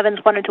Evans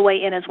wanted to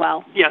weigh in as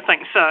well. Yeah,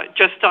 thanks.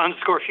 Just to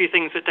underscore a few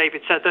things that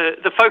David said,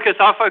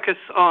 our focus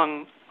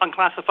on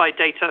unclassified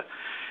data,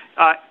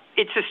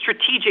 it's a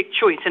strategic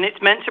choice, and it's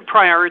meant to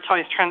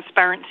prioritize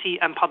transparency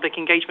and public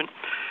engagement.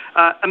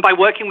 And by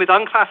working with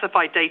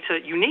unclassified data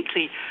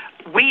uniquely,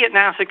 we at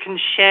NASA can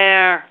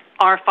share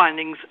our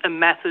findings and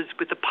methods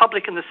with the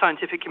public and the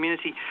scientific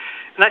community.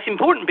 And that's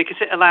important because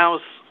it allows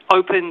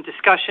open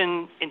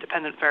discussion,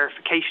 independent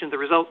verification of the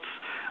results,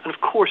 and of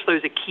course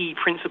those are key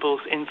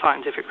principles in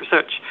scientific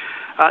research.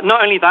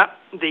 Not only that,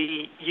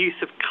 the use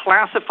of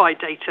classified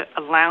data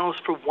allows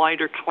for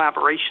wider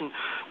collaboration,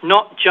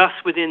 not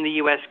just within the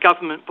US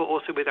government, but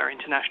also with our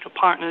international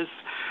partners,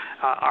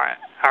 our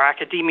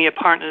academia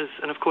partners,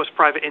 and of course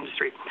private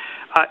industry.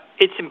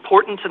 It's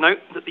important to note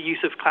that the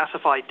use of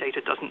classified data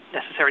doesn't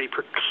necessarily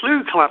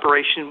preclude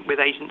collaboration with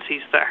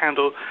agencies that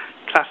handle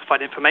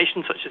classified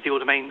information, such as the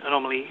All-Domain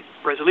Anomaly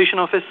Resolution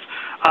Office.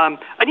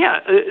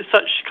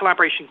 Such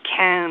collaboration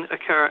can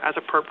occur as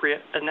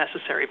appropriate and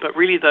necessary, but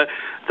really the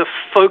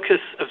focus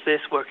of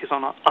this work is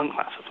on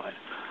unclassified.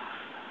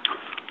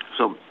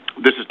 So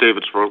this is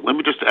David Sperl. Let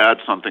me just add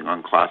something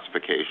on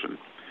classification,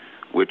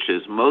 which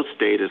is most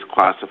data is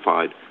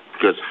classified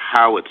because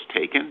how it's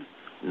taken,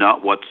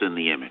 not what's in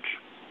the image.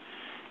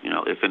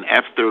 If an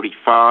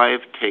F-35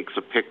 takes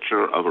a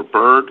picture of a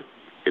bird,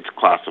 it's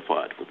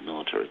classified with a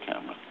military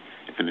camera.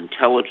 If an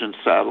intelligence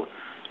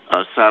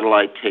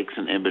satellite takes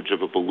an image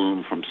of a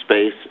balloon from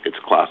space, it's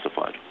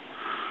classified.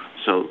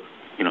 So,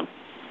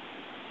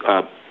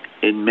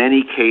 in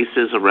many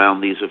cases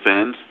around these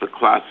events, the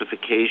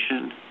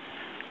classification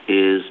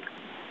is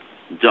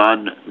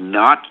done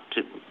not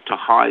to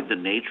hide the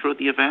nature of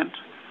the event,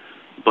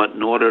 but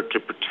in order to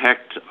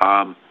protect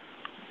our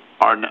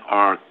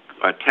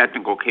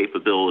technical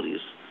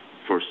capabilities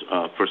for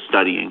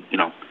studying,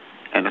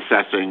 and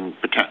assessing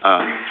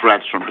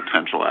threats from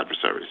potential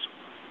adversaries.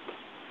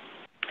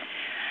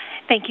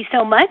 Thank you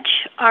so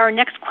much. Our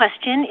next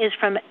question is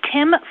from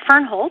Tim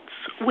Fernholtz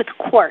with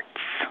Quartz.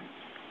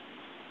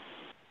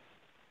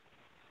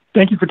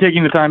 Thank you for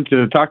taking the time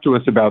to talk to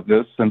us about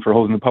this and for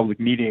holding the public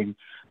meeting.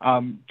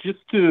 Just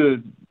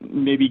to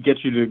maybe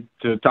get you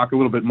to talk a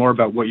little bit more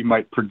about what you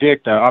might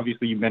predict.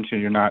 Obviously, you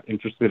mentioned you're not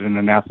interested in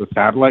a NASA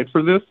satellite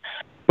for this,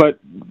 but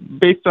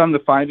based on the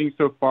findings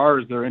so far,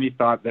 is there any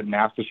thought that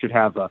NASA should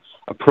have a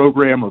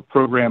program or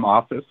program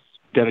office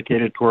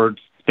dedicated towards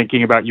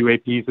thinking about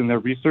UAPs in their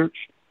research?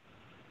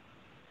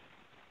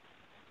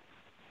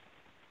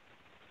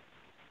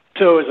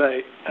 So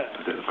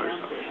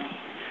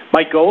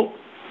Mike Gold,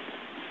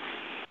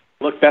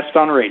 look best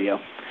on radio.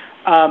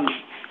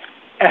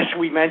 As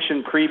we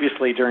mentioned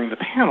previously during the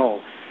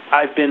panel,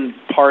 I've been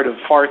part of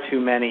far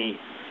too many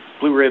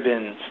blue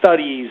ribbon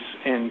studies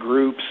and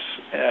groups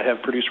that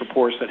have produced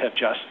reports that have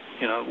just,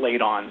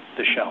 laid on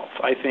the shelf.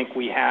 I think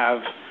we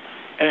have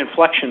an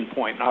inflection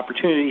point, an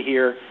opportunity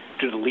here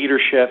to the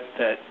leadership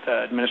that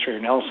Administrator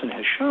Nelson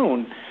has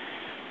shown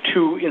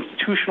to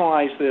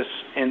institutionalize this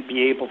and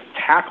be able to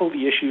tackle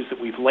the issues that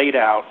we've laid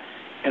out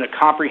in a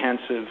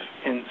comprehensive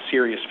and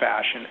serious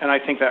fashion. And I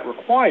think that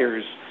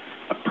requires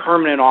a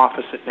permanent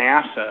office at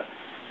NASA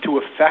to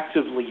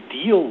effectively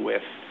deal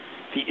with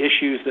the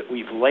issues that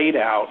we've laid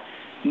out.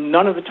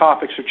 None of the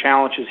topics or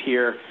challenges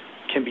here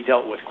can be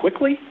dealt with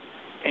quickly,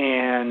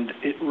 and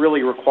it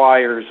really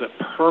requires a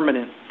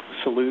permanent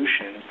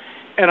solution.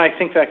 And I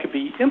think that could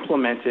be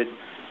implemented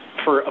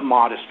for a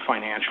modest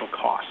financial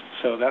cost.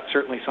 So that's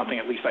certainly something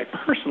at least I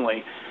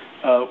personally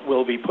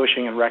will be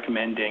pushing and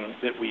recommending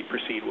that we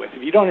proceed with.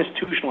 If you don't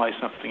institutionalize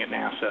something at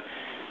NASA,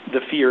 the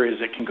fear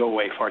is it can go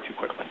away far too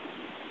quickly.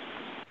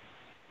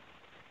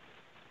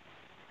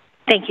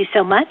 Thank you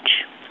so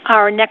much.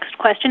 Our next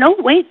question. Oh,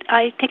 wait,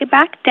 I take it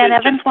back. Dan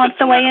Evans wants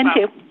to weigh in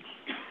too.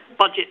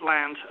 Budget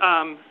land.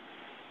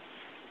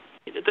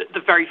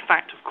 The very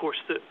fact, of course,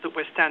 that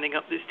we're standing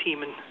up this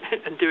team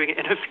and doing it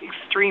in an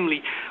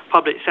extremely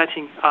public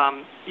setting,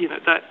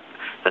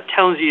 that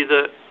tells you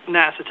that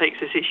NASA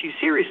takes this issue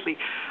seriously.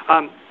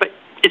 But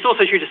it's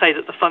also true to say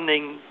that the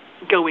funding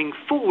going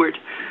forward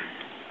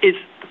is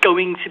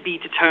going to be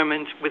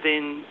determined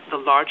within the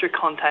larger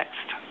context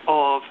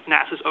of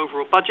NASA's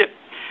overall budget.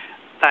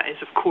 That is,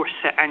 of course,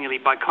 set annually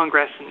by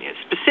Congress, and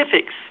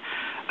specifics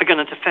are going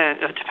to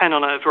depend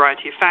on a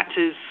variety of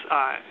factors.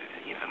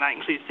 And that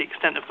includes the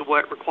extent of the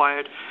work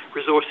required,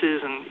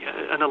 resources, and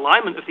an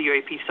alignment of the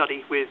UAP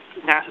study with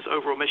NASA's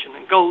overall mission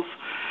and goals.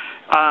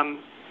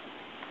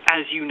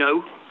 As you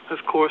know, of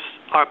course,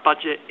 our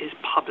budget is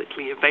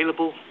publicly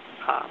available,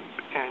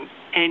 and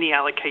any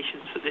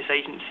allocations that this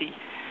agency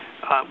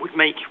would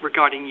make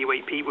regarding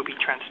UAP would be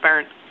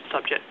transparent,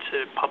 subject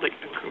to public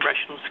and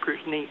congressional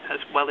scrutiny, as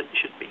well it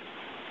should be.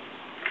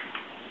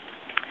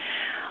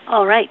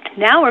 All right,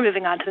 now we're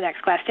moving on to the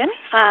next question,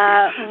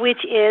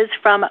 which is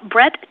from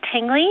Brett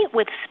Tingley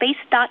with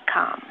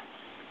Space.com.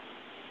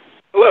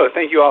 Hello,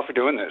 thank you all for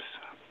doing this.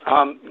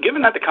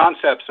 Given that the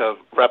concepts of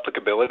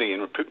replicability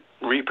and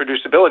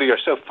reproducibility are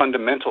so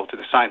fundamental to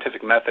the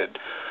scientific method,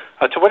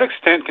 to what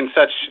extent can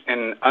such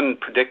an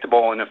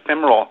unpredictable and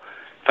ephemeral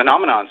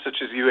phenomenon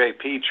such as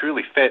UAP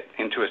truly fit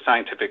into a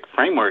scientific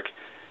framework,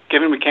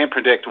 given we can't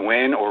predict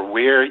when or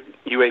where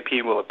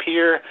UAP will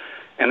appear,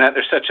 and that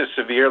there's such a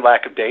severe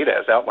lack of data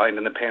as outlined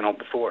in the panel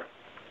before?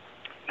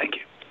 Thank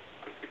you.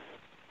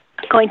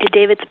 Going to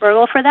David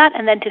Spergel for that,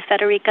 and then to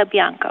Federica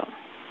Bianco.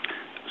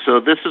 So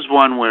this is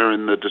one where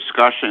in the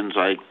discussions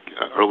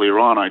earlier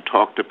on I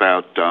talked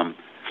about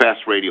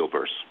fast radio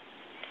bursts.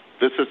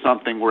 This is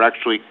something we're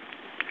actually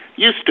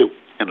used to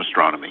in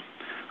astronomy.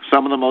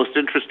 Some of the most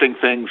interesting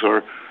things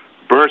are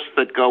bursts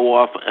that go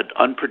off at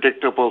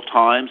unpredictable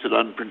times at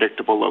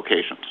unpredictable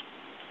locations.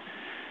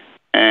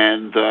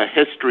 And the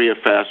history of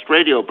fast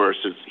radio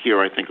bursts here,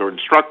 I think, are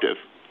instructive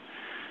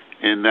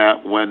in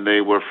that when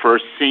they were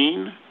first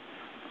seen,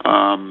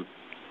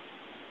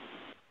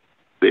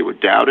 they were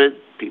doubted.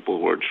 People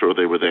weren't sure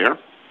they were there.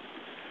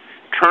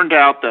 Turned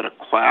out that a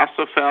class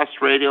of fast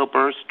radio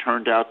bursts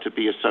turned out to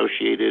be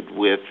associated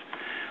with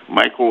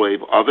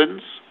microwave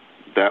ovens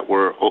that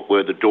were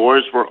where the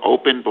doors were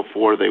open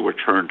before they were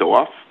turned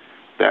off.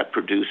 That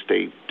produced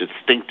a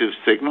distinctive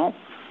signal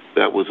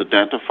that was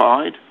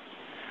identified.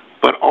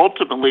 But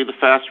ultimately, the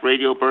fast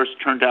radio burst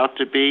turned out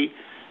to be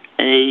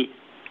an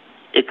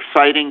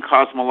exciting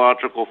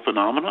cosmological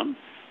phenomenon,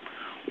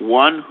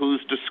 one whose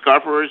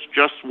discoverers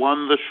just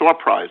won the Shore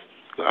Prize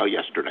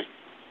yesterday.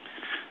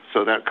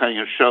 So that kind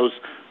of shows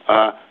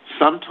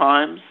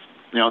sometimes,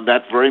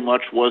 that very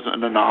much was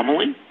an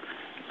anomaly.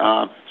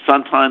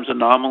 Sometimes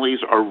anomalies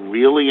are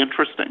really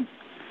interesting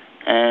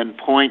and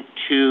point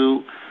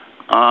to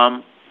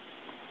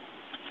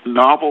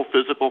novel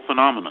physical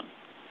phenomena.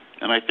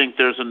 And I think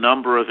there's a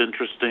number of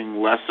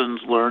interesting lessons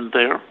learned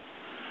there.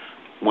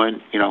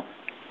 When,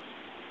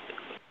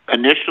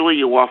 initially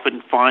you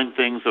often find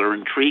things that are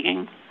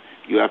intriguing.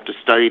 You have to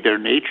study their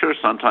nature.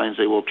 Sometimes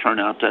they will turn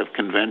out to have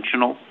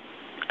conventional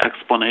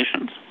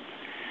explanations.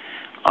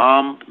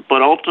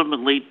 But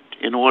ultimately,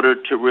 in order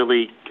to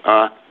really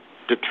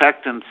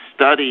detect and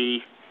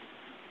study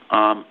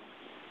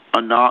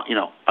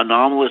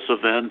anomalous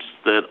events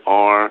that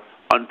are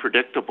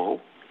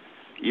unpredictable,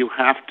 you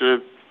have to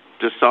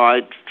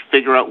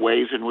figure out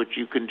ways in which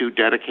you can do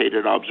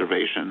dedicated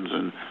observations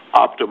and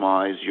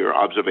optimize your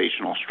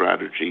observational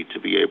strategy to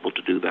be able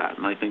to do that.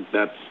 And I think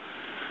that's,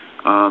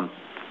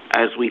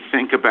 as we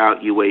think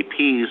about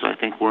UAPs, I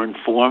think we're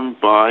informed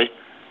by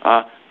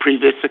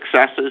previous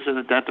successes in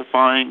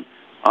identifying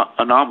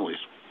anomalies.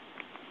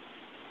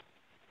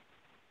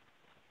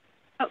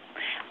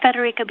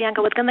 Federica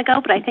Bianco was going to go,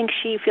 but I think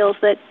she feels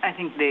that I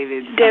think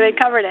David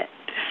covered it.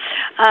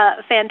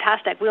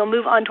 Fantastic. We'll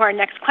move on to our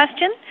next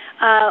question,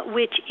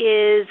 which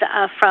is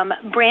from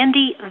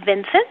Brandy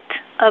Vincent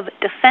of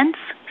Defense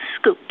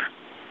Scoop.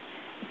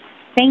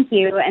 Thank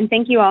you, and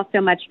thank you all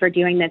so much for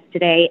doing this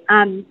today.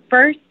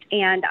 First,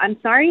 and I'm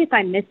sorry if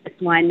I missed this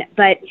one,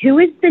 but who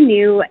is the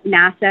new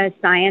NASA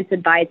science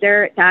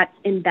advisor that's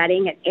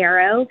embedding at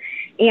Aero?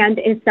 And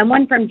is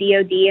someone from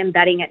DoD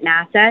embedding at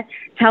NASA?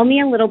 Tell me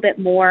a little bit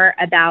more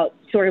about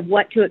sort of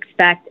what to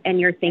expect and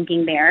your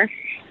thinking there.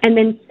 And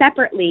then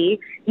separately,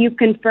 you've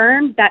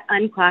confirmed that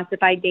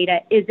unclassified data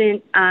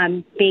isn't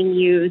being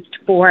used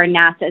for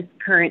NASA's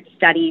current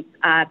study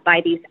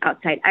by these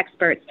outside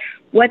experts.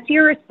 What's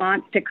your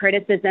response to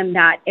criticism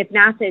that if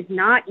NASA is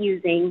not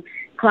using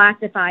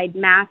classified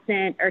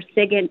MASCENT or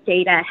SIGINT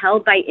data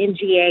held by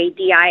NGA,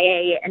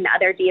 DIA, and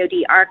other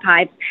DoD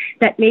archives,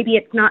 that maybe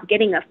it's not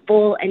getting a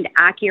full and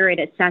accurate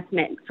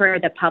assessment for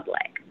the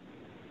public?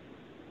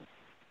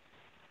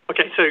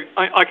 Okay, so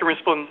I can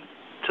respond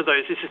to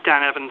those. This is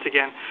Dan Evans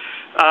again.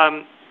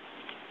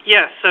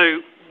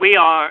 So we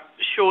are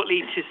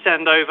shortly to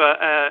send over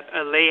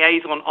a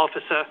liaison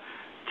officer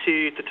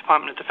to the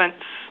Department of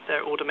Defense,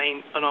 their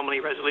All-Domain Anomaly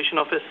Resolution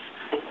Office.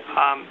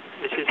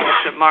 This is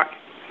Mr. Mark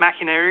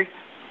McInerney.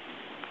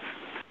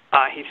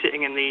 He's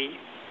sitting in the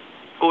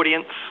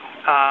audience.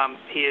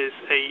 He is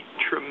a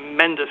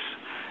tremendous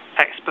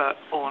expert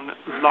on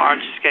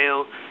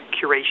large-scale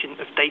curation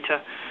of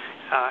data.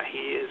 He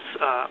is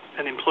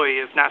an employee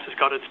of NASA's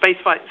Goddard Space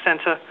Flight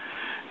Center,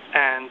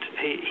 and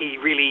he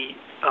really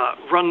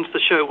runs the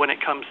show when it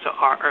comes to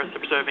our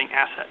Earth-observing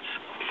assets.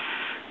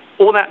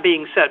 All that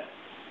being said,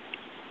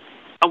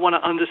 I want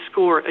to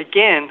underscore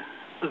again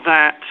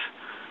that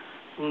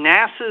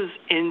NASA's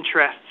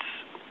interests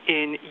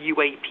in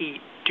UAP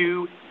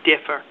do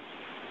differ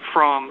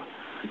from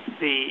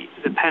the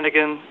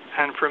Pentagon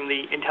and from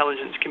the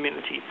intelligence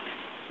community.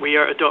 We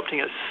are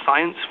adopting a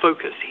science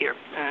focus here,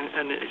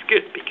 and it's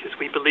good because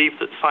we believe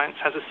that science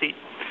has a seat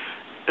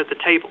at the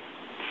table.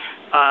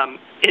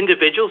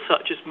 Individuals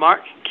such as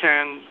Mark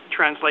can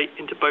translate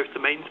into both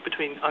domains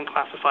between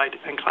unclassified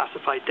and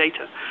classified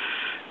data.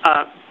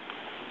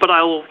 But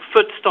I will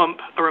foot stomp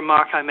a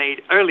remark I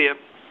made earlier,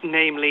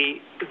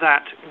 namely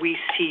that we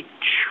see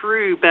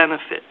true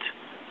benefit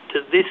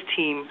to this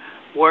team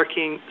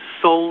working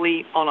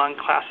solely on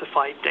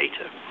unclassified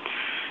data.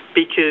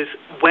 Because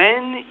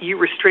when you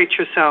restrict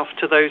yourself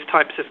to those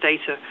types of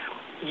data,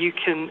 you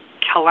can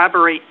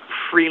collaborate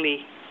freely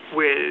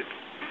with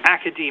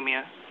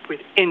academia, with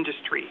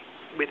industry,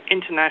 with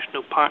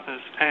international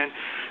partners, and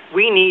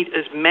we need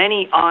as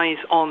many eyes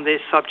on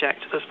this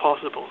subject as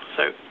possible.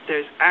 So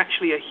there's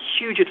actually a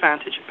huge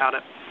advantage about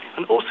it.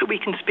 And also we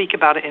can speak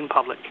about it in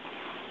public.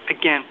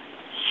 Again,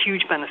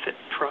 huge benefit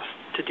for us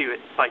to do it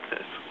like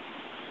this.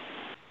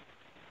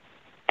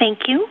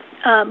 Thank you.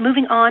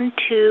 Moving on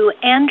to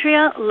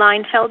Andrea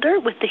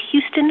Leinfelder with the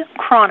Houston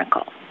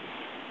Chronicle.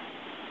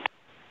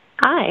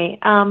 Hi.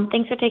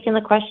 Thanks for taking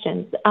the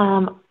questions.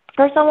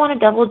 First, I want to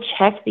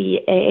double-check the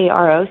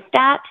AARO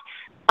stat.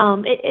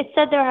 It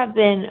said there have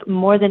been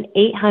more than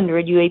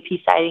 800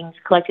 UAP sightings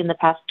collected in the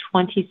past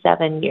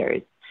 27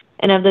 years.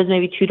 And of those,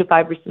 maybe 2 to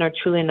 5% are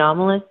truly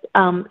anomalous.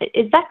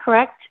 Is that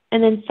correct?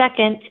 And then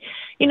second,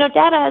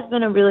 data has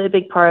been a really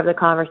big part of the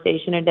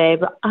conversation today,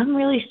 but I'm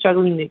really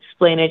struggling to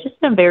explain it just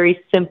in a very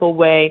simple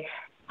way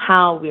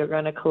how we are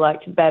going to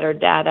collect better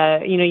data.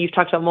 You've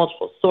talked about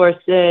multiple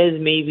sources,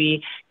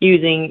 maybe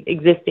using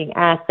existing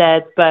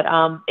assets, but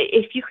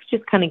if you could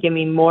just kind of give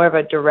me more of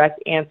a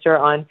direct answer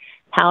on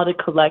how to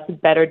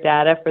collect better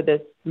data for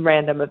this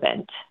random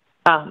event.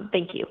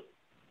 Thank you.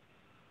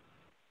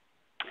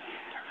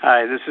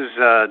 Hi, this is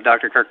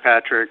Dr.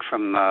 Kirkpatrick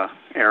from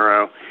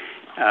AARO.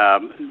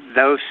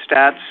 Those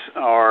stats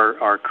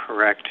are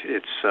correct.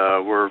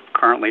 We're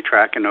currently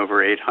tracking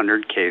over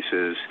 800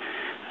 cases,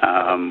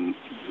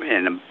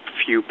 and a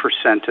few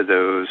percent of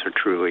those are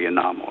truly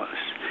anomalous.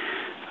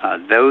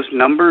 Those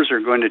numbers are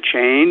going to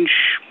change.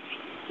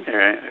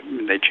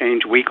 They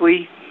change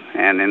weekly,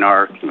 and in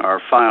our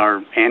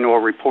annual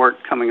report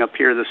coming up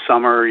here this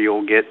summer,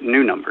 you'll get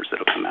new numbers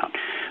that'll come out.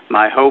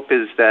 My hope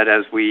is that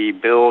as we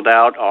build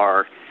out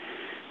our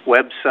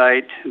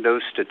website,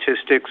 those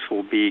statistics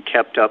will be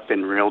kept up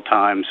in real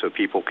time so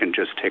people can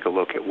just take a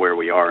look at where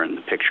we are in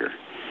the picture.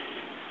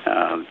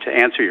 To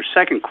answer your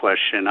second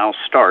question, I'll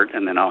start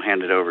and then I'll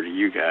hand it over to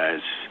you guys.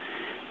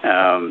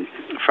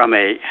 From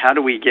a how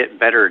do we get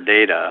better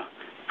data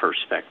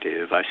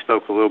perspective, I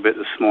spoke a little bit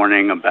this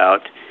morning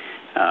about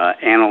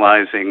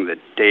analyzing the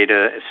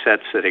data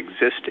sets that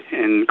exist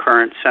in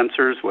current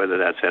sensors, whether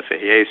that's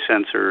FAA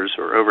sensors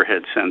or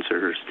overhead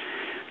sensors,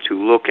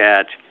 to look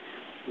at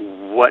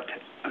what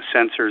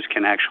sensors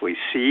can actually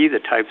see, the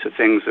types of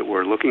things that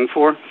we're looking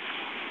for,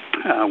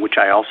 which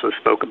I also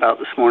spoke about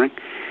this morning.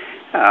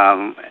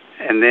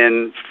 And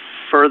then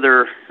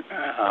further,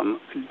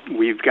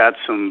 we've got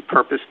some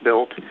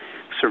purpose-built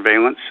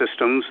surveillance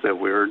systems that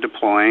we're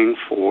deploying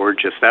for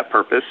just that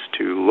purpose,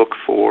 to look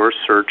for,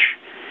 search,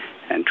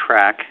 and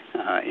track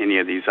any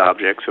of these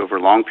objects over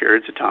long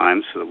periods of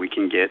time so that we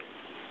can get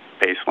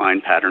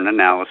baseline pattern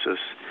analysis,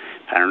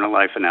 pattern of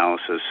life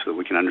analysis, so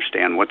we can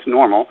understand what's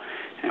normal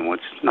and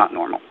what's not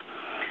normal.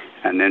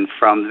 And then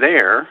from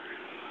there,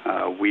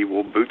 we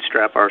will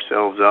bootstrap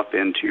ourselves up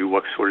into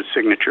what sort of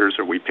signatures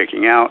are we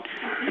picking out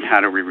and how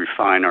do we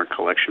refine our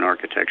collection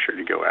architecture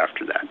to go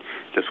after that.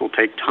 This will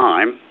take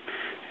time.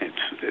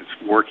 It's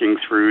working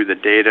through the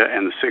data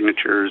and the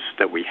signatures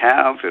that we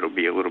have. It'll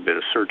be a little bit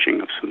of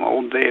searching of some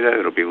old data.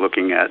 It'll be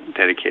looking at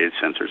dedicated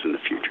sensors in the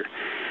future.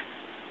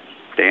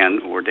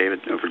 Dan or David,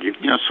 over to you.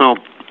 Yeah, so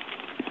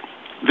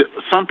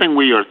something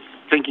we are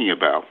thinking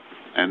about,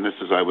 and this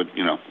is,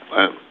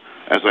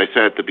 as I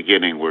said at the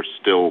beginning, we're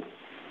still,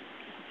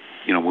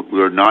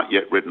 we're not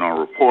yet written our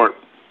report.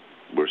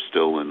 We're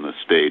still in the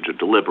stage of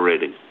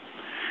deliberating,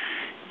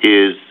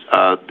 is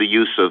the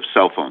use of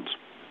cell phones.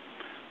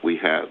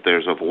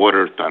 There's of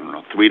order,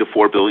 3 to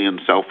 4 billion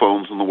cell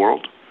phones in the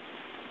world.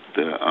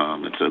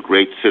 It's a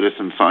great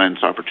citizen science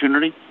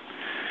opportunity.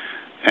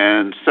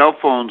 And cell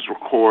phones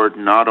record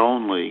not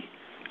only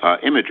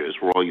images.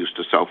 We're all used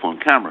to cell phone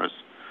cameras,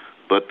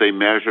 but they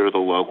measure the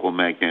local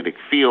magnetic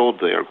field.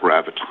 They are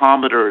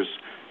gravitometers.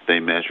 They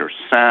measure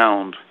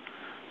sound.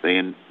 They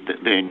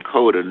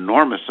encode an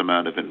enormous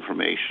amount of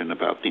information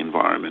about the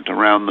environment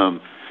around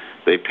them.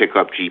 They pick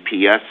up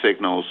GPS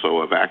signals, so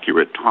of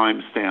accurate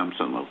timestamps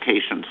and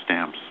location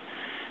stamps.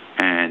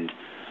 And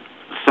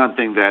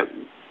something that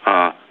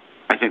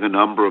I think a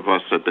number of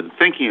us have been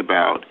thinking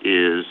about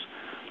is,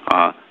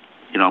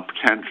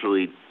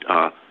 potentially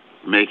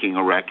making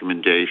a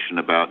recommendation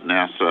about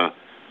NASA,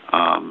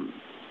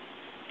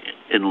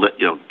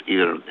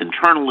 either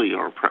internally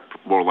or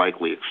more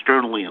likely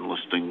externally,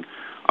 enlisting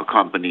a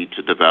company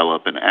to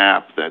develop an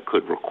app that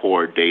could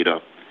record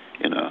data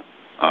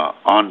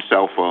on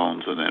cell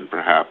phones, and then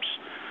perhaps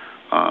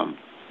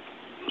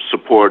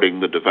supporting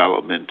the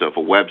development of a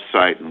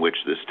website in which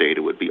this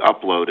data would be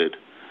uploaded.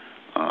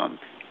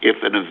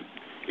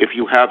 If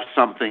you have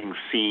something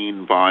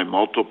seen by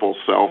multiple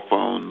cell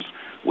phones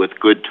with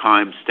good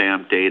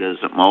timestamp data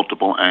at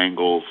multiple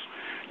angles,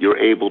 you're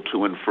able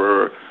to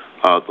infer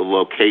the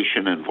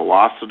location and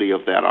velocity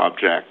of that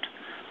object.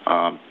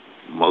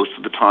 Most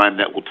of the time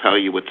that will tell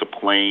you it's a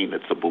plane,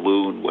 it's a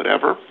balloon,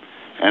 whatever.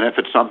 And if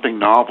it's something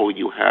novel,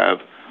 you have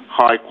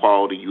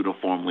high-quality,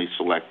 uniformly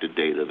selected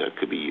data that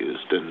could be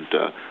used, and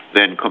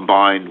then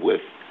combined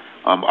with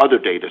other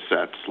data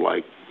sets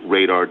like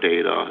radar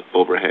data,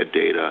 overhead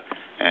data,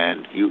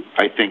 and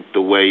I think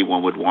the way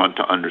one would want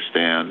to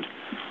understand,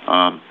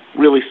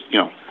 really,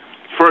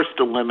 first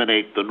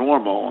eliminate the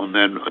normal and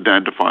then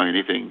identify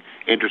anything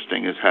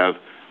interesting is have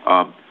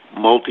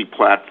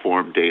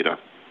multi-platform data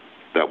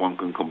that one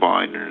can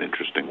combine in an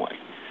interesting way.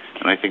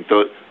 And I think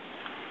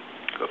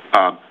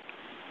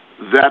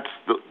that's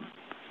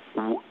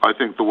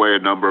the way a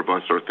number of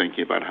us are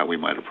thinking about how we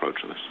might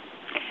approach this.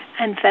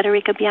 And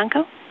Federica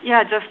Bianco?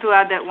 Yeah, just to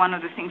add that one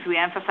of the things we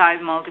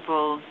emphasize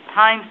multiple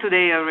times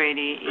today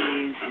already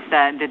is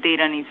that the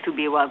data needs to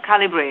be well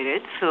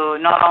calibrated. So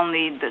not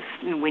only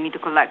we need to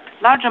collect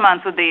large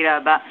amounts of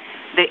data, but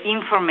the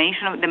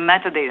information, the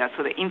metadata,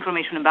 so the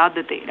information about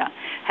the data,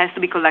 has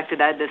to be collected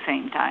at the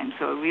same time.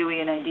 So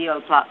really an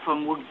ideal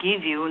platform would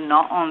give you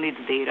not only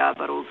the data,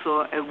 but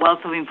also a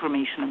wealth of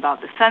information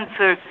about the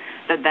sensor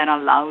that then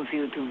allows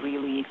you to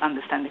really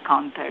understand the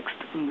context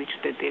in which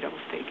the data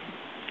was taken.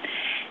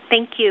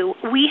 Thank you.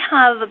 We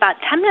have about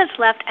 10 minutes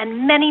left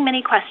and many,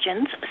 many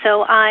questions.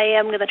 So I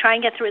am going to try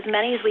and get through as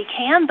many as we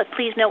can, but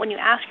please note when you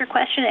ask your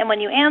question and when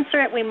you answer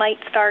it, we might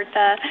start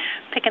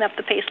picking up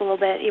the pace a little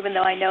bit, even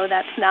though I know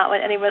that's not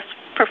what any of us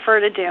prefer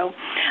to do.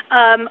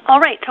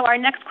 All right, so our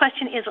next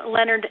question is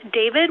Leonard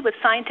David with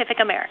Scientific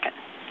American.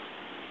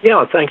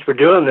 Yeah, thanks for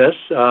doing this.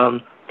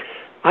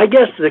 I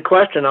guess the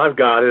question I've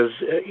got is,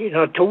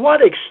 to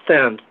what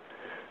extent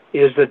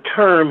is the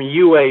term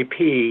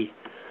UAP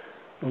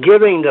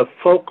giving the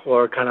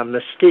folklore kind of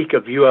mystique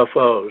of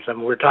UFOs? I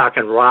mean, we're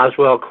talking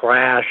Roswell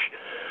crash,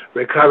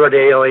 recovered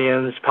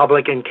aliens,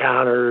 public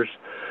encounters,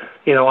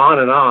 on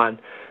and on.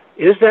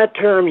 Is that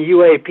term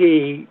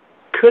UAP,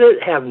 could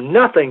it have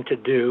nothing to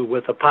do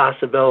with the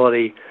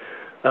possibility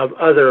of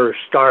other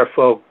star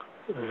folk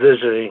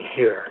visiting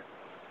here?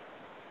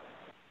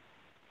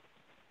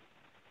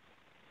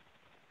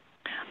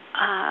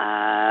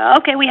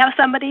 Okay, we have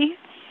somebody.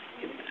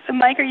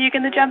 Mike, are you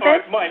going to jump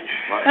in? Mike.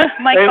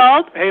 Mike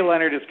Gold? Hey,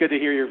 Leonard, it's good to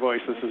hear your voice.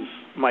 This is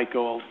Mike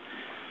Gold.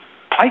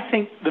 I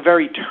think the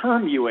very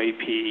term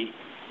UAP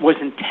was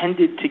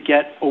intended to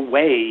get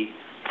away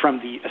from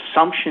the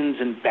assumptions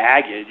and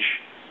baggage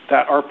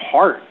that are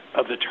part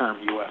of the term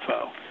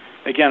UFO.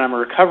 Again, I'm a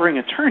recovering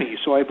attorney,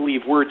 so I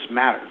believe words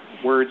matter.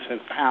 Words have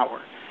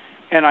power.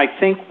 And I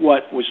think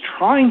what was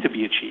trying to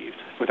be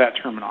achieved with that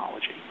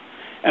terminology,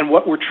 and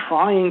what we're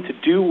trying to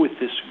do with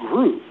this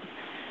group,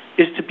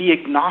 is to be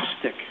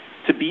agnostic,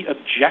 to be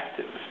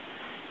objective,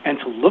 and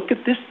to look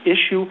at this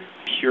issue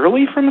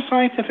purely from a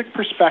scientific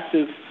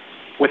perspective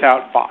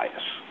without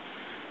bias.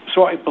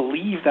 So I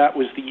believe that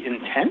was the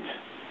intent.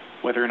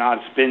 Whether or not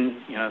it's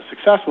been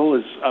successful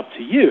is up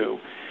to you,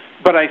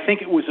 but I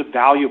think it was a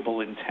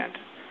valuable intent,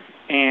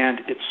 and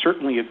it's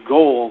certainly a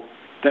goal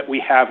that we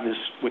have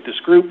with this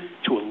group,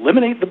 to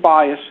eliminate the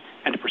bias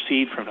and to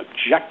proceed from an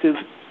objective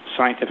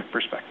scientific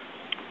perspective.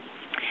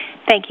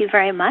 Thank you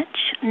very much.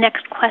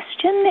 Next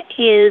question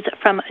is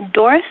from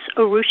Doris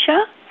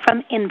Arusha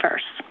from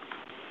Inverse.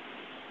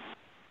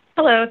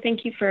 Hello,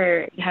 thank you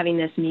for having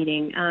this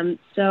meeting.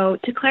 So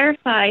to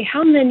clarify,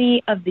 how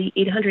many of the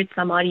 800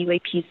 some odd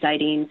UAP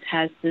sightings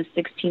has the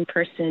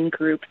 16-person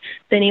group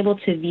been able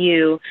to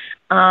view?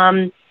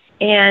 And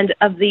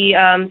of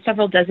the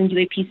several dozen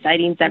UAP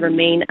sightings that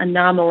remain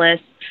anomalous,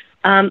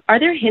 are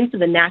there hints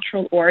of a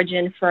natural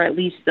origin for at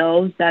least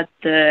those that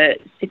the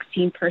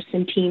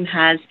 16-person team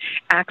has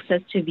access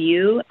to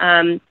view?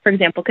 For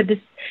example, could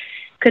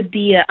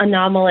the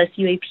anomalous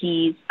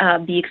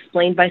UAPs be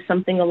explained by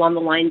something along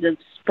the lines of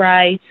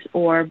sprites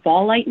or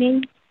ball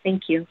lightning?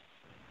 Thank you.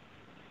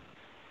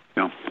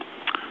 Yeah.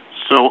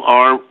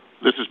 So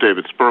this is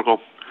David Spergel.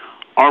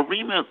 Our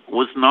remit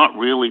was not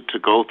really to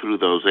go through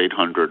those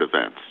 800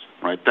 events,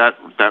 right?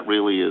 That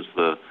really is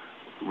the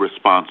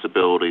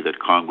responsibility that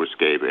Congress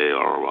gave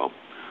ARO.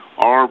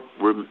 Our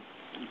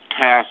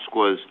task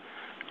was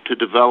to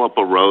develop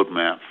a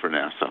roadmap for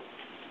NASA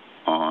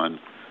on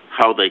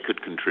how they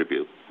could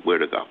contribute, where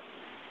to go.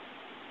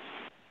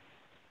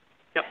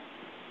 Yep,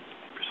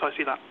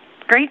 precisely that.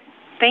 Great.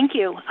 Thank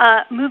you.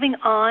 Moving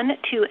on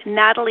to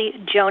Natalie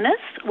Jonas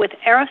with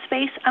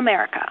Aerospace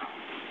America.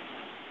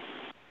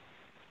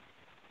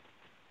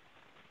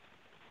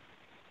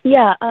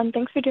 Yeah,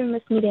 thanks for doing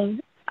this meeting.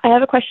 I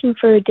have a question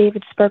for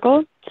David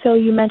Spergel. So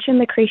you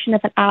mentioned the creation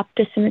of an app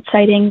to submit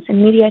sightings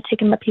and media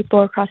taken by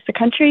people across the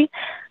country.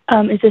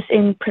 Is this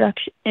in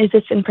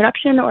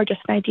production or just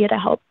an idea to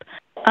help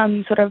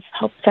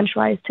help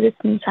centralize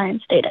citizen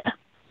science data?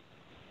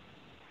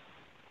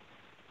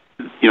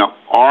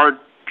 Our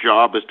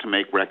job is to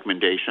make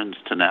recommendations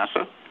to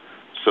NASA.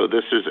 So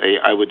this is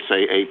I would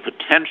say, a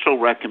potential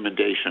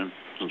recommendation,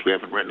 since we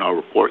haven't written our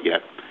report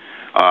yet,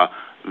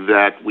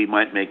 that we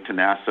might make to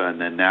NASA, and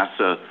then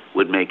NASA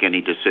would make any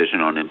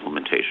decision on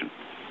implementation.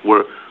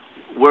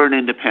 We're an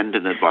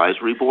independent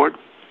advisory board.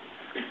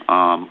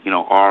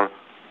 Our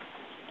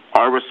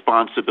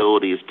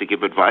responsibility is to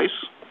give advice.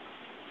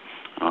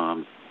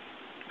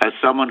 As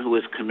someone who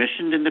has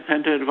commissioned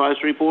independent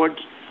advisory boards,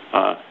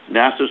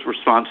 NASA's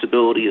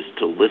responsibility is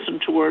to listen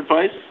to our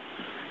advice,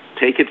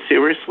 take it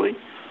seriously,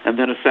 and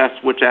then assess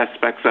which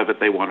aspects of it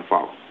they want to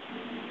follow.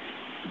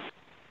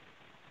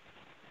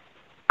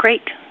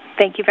 Great.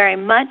 Thank you very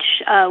much.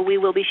 We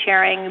will be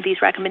sharing these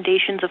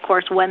recommendations, of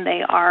course, when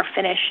they are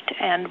finished,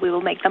 and we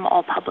will make them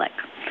all public.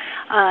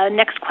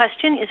 Next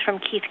question is from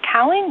Keith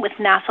Cowing with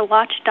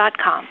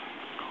NASAWatch.com.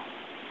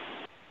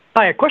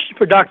 Hi, a question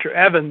for Dr.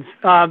 Evans.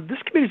 This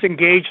committee is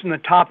engaged in the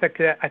topic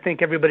that I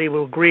think everybody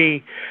will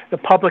agree the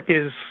public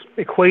is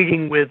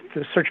equating with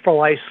the search for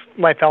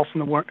life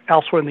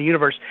elsewhere in the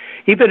universe,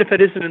 even if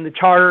it isn't in the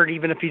charter, and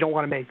even if you don't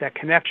want to make that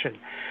connection.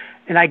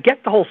 And I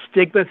get the whole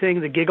stigma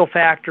thing, the giggle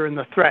factor, and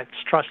the threats,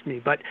 trust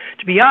me. But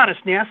to be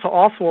honest, NASA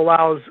also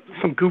allows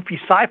some goofy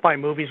sci-fi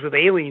movies with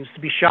aliens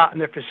to be shot in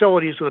their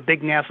facilities with a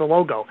big NASA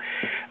logo.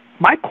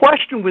 My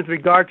question with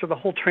regard to the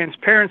whole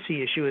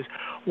transparency issue is,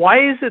 why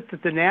is it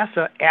that the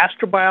NASA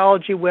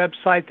astrobiology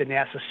website, the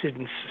NASA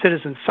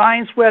citizen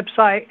science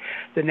website,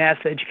 the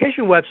NASA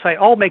education website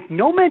all make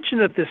no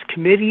mention of this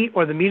committee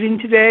or the meeting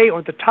today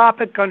or the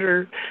topic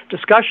under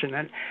discussion?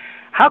 And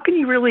how can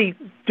you really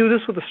do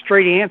this with a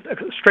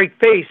straight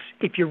face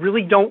if you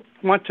really don't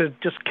want to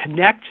just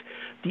connect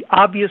the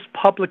obvious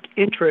public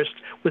interest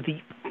with the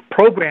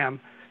program,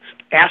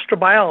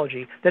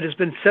 astrobiology, that has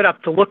been set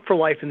up to look for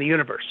life in the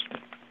universe?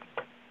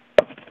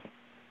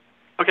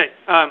 Okay.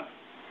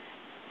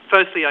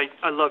 Firstly,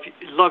 I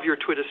love your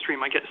Twitter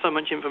stream. I get so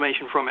much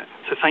information from it,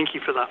 so thank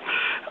you for that.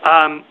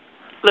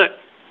 Look,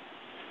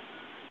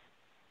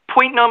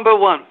 point number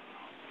one,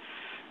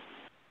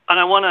 and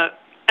I want to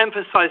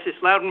emphasize this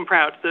loud and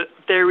proud, that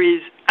there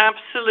is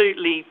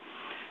absolutely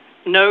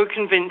no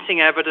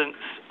convincing evidence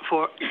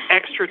for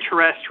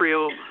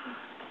extraterrestrial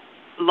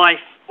life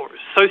or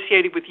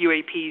associated with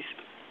UAPs,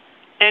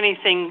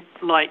 anything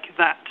like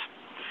that.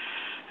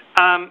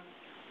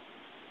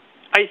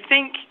 I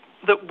think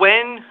that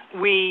when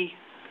we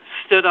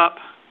stood up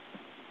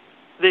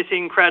this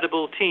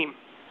incredible team,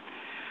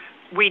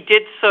 we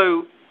did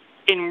so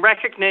in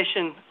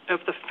recognition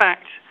of the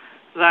fact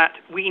that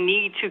we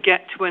need to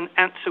get to an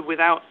answer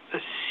without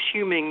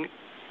assuming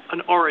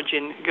an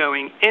origin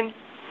going in.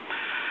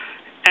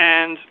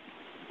 And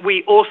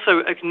we also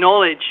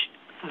acknowledge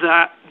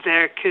that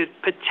there could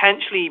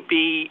potentially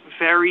be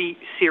very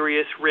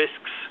serious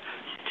risks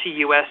to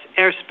U.S.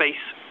 airspace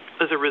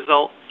as a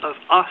result of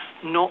us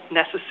not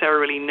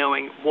necessarily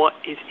knowing what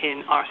is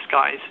in our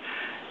skies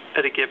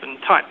at a given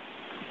time.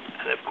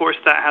 And of course,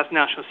 that has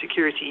national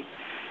security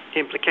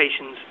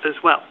implications as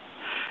well.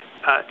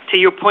 To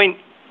your point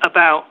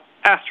about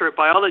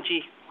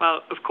astrobiology,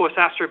 well, of course,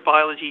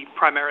 astrobiology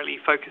primarily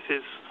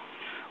focuses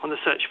on the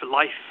search for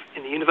life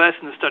in the universe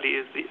and the study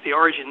of the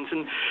origins.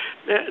 And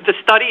the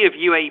study of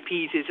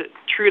UAPs is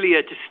truly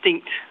a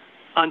distinct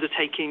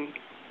undertaking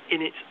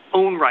in its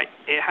own right.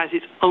 It has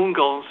its own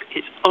goals,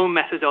 its own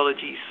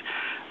methodologies,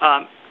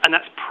 and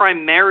that's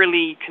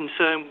primarily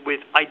concerned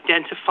with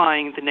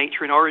identifying the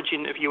nature and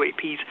origin of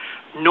UAPs,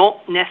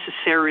 not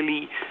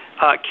necessarily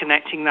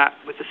connecting that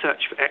with the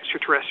search for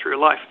extraterrestrial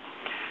life.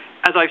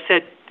 As I've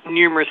said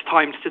numerous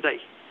times today,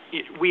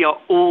 we are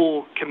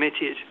all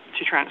committed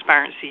to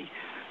transparency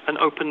and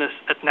openness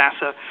at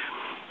NASA,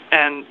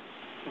 and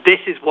this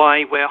is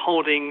why we're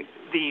holding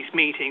these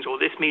meetings, or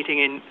this meeting,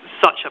 in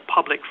such a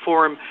public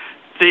forum.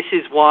 This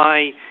is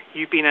why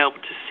you've been able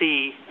to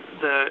see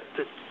the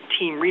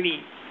team really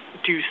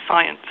do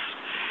science,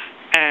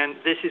 and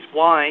this is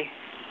why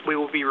we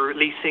will be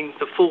releasing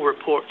the full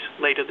report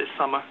later this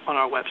summer on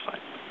our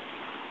website.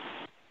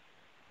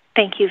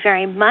 Thank you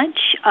very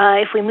much.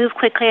 If we move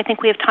quickly, I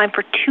think we have time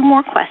for two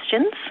more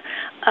questions.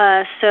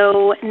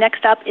 So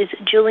next up is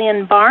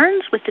Julian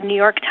Barnes with the New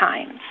York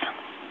Times.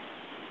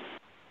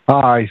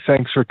 Hi,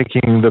 thanks for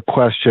taking the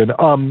question.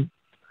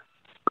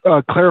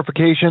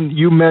 Clarification,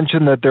 you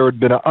mentioned that there had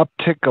been an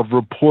uptick of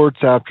reports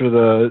after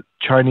the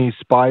Chinese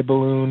spy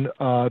balloon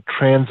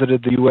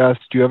transited the U.S.?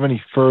 Do you have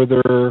any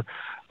further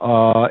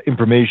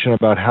information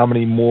about how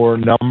many more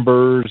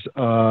numbers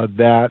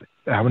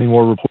how many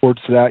more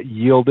reports that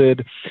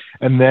yielded?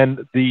 And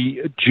then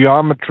the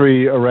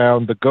geometry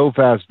around the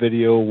GoFast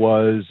video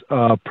was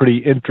pretty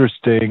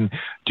interesting.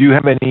 Do you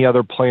have any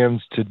other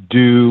plans to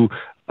do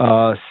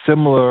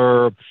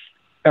similar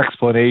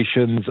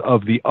explanations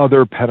of the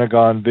other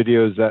Pentagon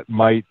videos that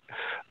might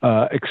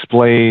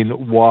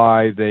explain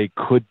why they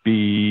could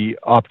be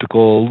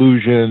optical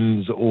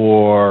illusions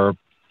or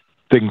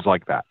things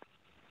like that?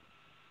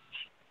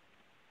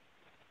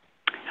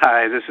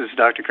 Hi, this is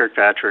Dr.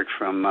 Kirkpatrick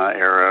from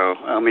Aero.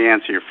 Let me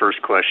answer your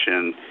first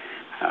question,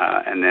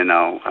 and then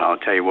I'll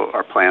tell you what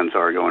our plans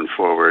are going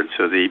forward.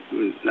 So the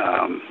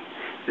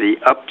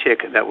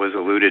uptick that was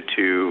alluded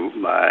to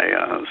by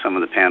some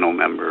of the panel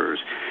members,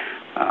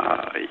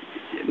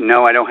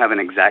 no, I don't have an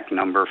exact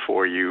number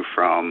for you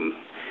from,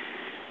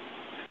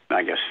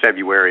 I guess,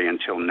 February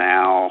until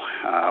now.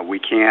 We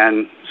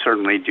can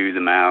certainly do the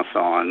math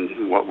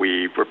on what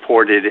we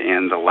reported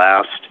in the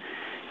last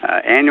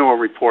annual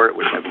report,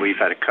 which I believe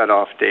had a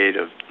cutoff date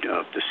of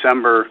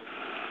December,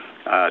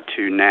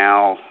 to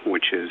now,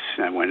 which is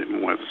when it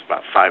was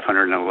about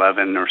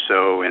 511 or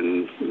so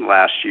in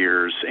last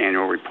year's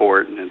annual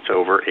report, and it's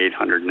over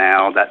 800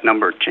 now. That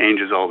number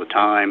changes all the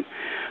time.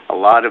 A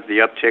lot of the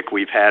uptick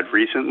we've had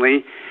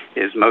recently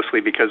is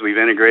mostly because we've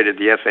integrated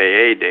the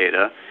FAA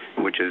data,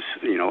 which is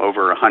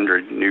over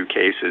 100 new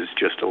cases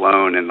just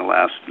alone in the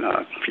last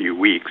few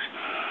weeks.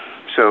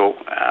 So,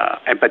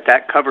 but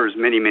that covers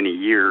many, many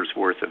years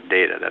worth of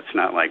data. That's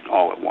not like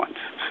all at once.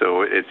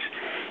 So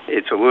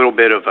it's a little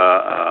bit of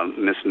a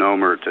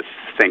misnomer to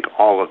think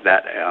all of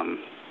that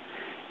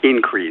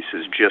increase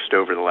is just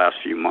over the last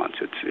few months.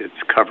 It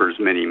covers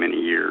many, many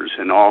years,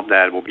 and all of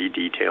that will be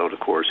detailed, of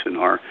course, in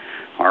our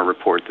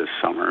report this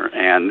summer.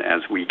 And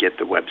as we get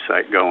the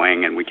website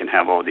going and we can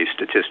have all these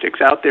statistics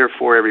out there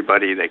for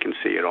everybody, they can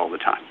see it all the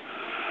time.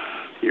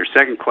 Your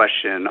second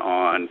question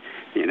on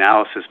the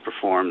analysis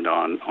performed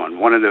on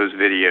one of those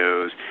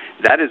videos,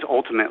 that is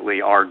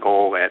ultimately our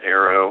goal at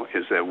Aero,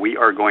 is that we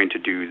are going to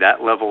do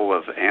that level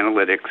of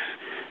analytics,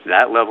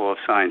 that level of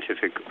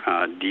scientific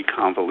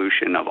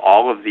deconvolution of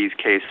all of these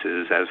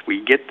cases as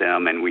we get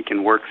them, and we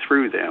can work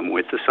through them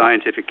with the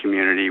scientific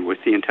community, with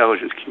the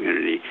intelligence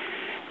community,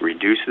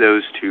 reduce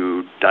those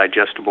to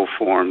digestible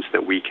forms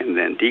that we can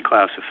then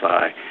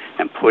declassify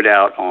and put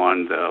out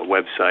on the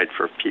website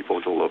for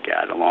people to look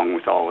at, along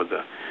with all of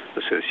the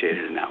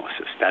associated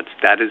analysis.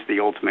 That is the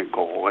ultimate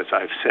goal, as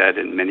I've said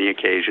in many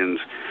occasions,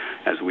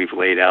 as we've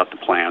laid out the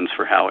plans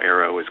for how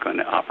Aero is going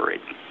to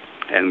operate.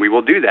 And we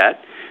will do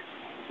that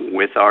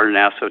with our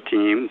NASA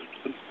team,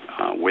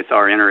 with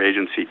our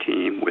interagency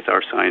team, with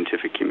our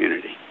scientific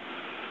community.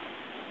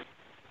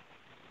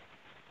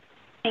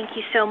 Thank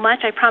you so much.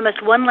 I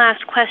promised one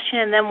last question,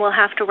 and then we'll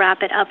have to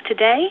wrap it up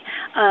today.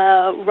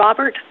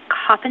 Robert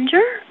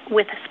Coppinger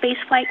with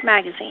Spaceflight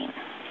Magazine.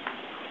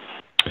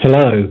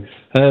 Hello.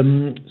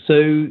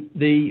 So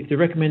the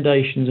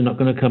recommendations are not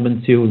going to come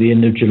until the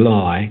end of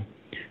July.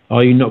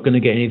 Are you not going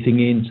to get anything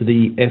into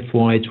the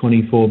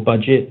FY24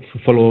 budget for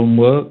follow-on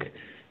work?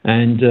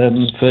 And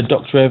for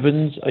Dr.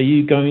 Evans, are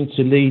you going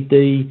to lead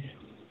any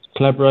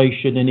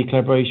collaboration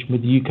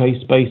with the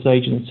UK Space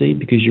Agency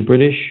because you're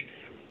British?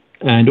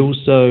 And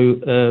also,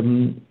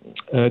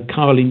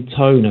 Carlin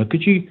Toner,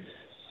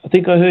 I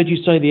think I heard you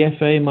say the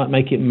FAA might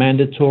make it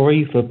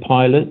mandatory for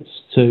pilots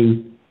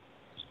to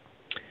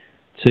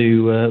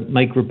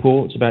make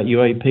reports about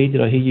UAP.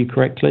 Did I hear you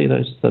correctly?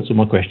 That's all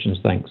my questions.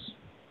 Thanks.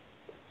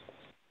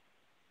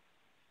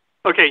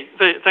 Okay,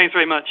 thanks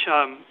very much.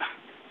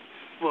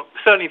 Well,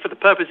 certainly for the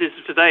purposes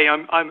of today,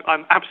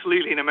 I'm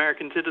absolutely an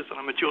American citizen.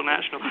 I'm a dual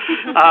national.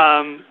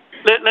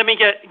 Let me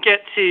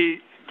get to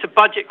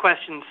budget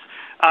questions.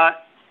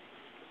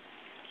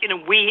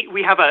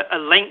 We have a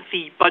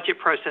lengthy budget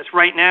process.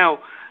 Right now,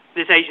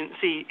 this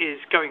agency is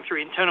going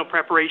through internal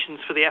preparations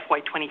for the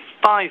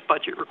FY25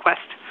 budget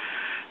request.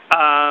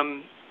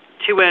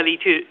 Too early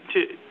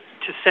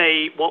to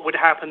say what would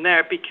happen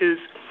there, because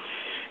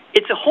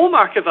it's a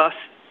hallmark of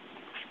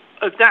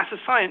NASA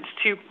science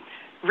to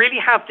really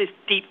have this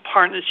deep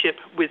partnership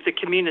with the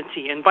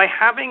community. And by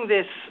having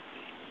this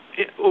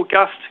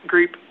august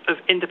group of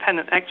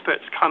independent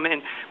experts come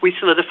in, we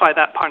solidify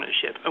that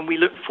partnership, and we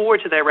look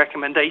forward to their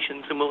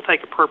recommendations, and we'll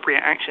take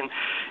appropriate action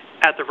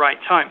at the right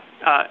time.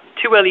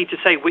 Too early to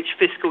say which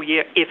fiscal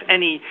year, if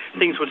any,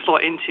 things would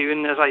slot into,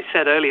 and as I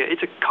said earlier,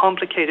 it's a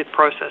complicated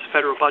process,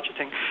 federal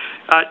budgeting.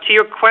 To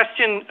your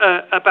question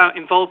about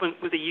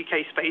involvement with the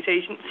UK Space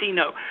Agency,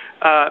 no,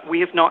 we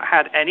have not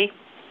had any,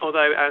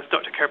 although, as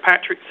Dr.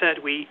 Kirkpatrick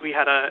said, we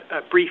had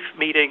a brief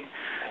meeting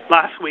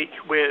last week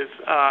with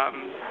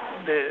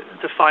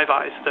the Five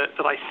Eyes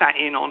that I sat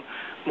in on,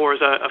 more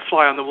as a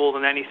fly on the wall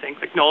than anything,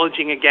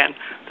 acknowledging again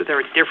that there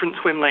are different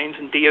swim lanes,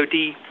 and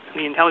DoD and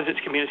the intelligence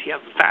community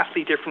have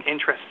vastly different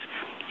interests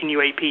in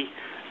UAP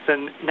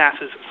than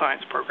NASA's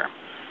science program.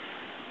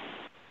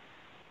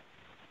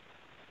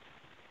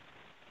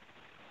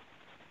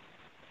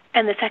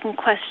 And the second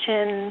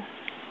question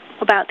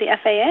about the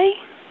FAA?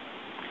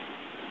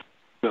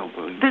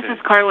 This is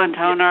Carlin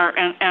Toner,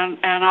 and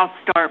I'll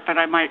start, but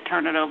I might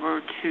turn it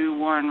over to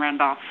Warren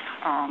Randolph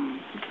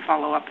to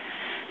follow up.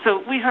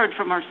 So we heard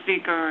from our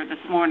speaker this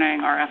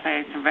morning, our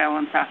FAA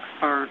surveillance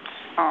expert,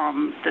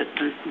 that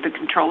the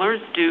controllers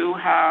do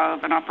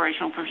have an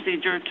operational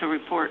procedure to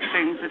report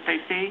things that they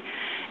see.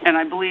 And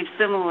I believe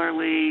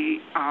similarly,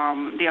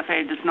 the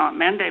FAA does not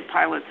mandate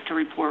pilots to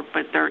report,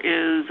 but there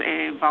is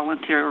a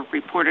volunteer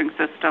reporting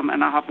system,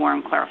 and I'll have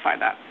Warren clarify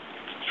that.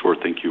 Sure.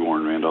 Thank you,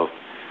 Warren Randolph.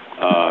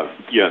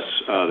 Yes,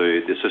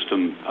 the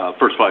system,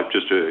 first of all,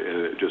 just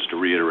to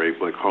reiterate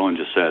what Carlin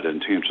just said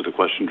and to answer the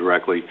question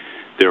directly,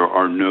 there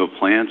are no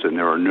plans and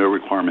there are no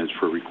requirements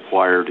for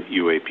required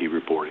UAP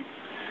reporting.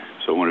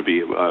 So I want to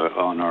be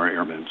on our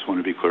airmen. So I want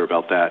to be clear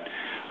about that.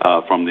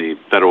 From the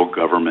federal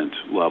government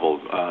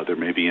level, there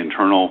may be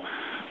internal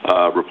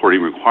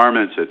reporting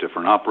requirements at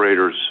different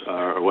operators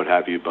or what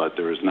have you, but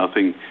there is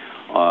nothing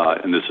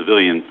in the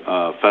civilian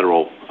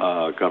federal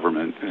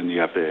government and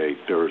the FAA.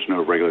 There is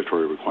no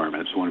regulatory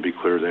requirements. I want to be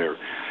clear there.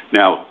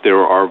 Now,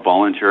 there are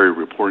voluntary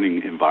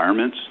reporting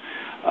environments,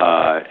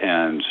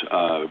 and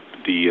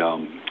the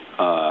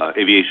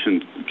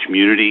aviation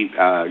community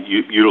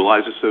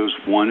utilizes those.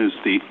 One is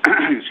the,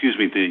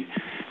 the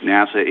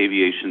NASA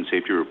Aviation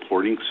Safety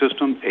Reporting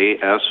System,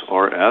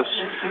 ASRS.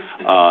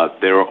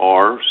 There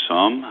are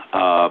some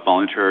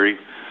voluntary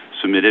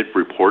submitted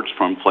reports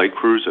from flight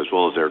crews as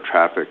well as air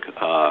traffic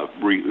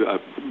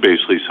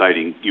basically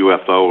citing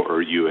UFO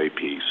or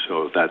UAP.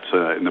 So that's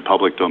in the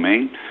public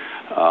domain,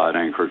 and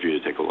I encourage you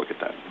to take a look at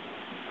that.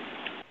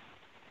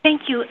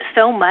 Thank you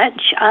so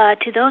much.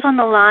 To those on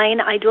the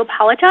line, I do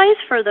apologize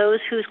for those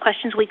whose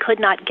questions we could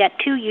not get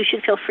to. You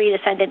should feel free to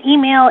send an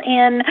email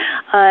in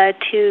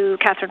to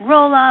Catherine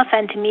Roloff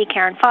and to me,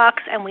 Karen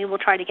Fox, and we will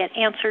try to get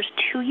answers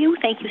to you.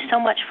 Thank you so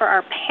much for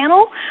our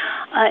panel.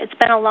 It's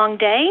been a long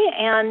day,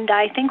 and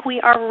I think we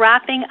are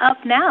wrapping up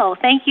now.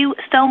 Thank you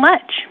so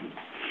much.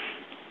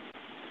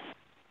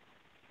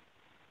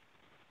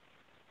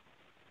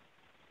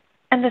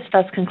 And this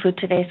does conclude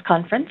today's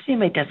conference. You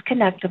may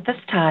disconnect at this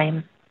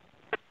time.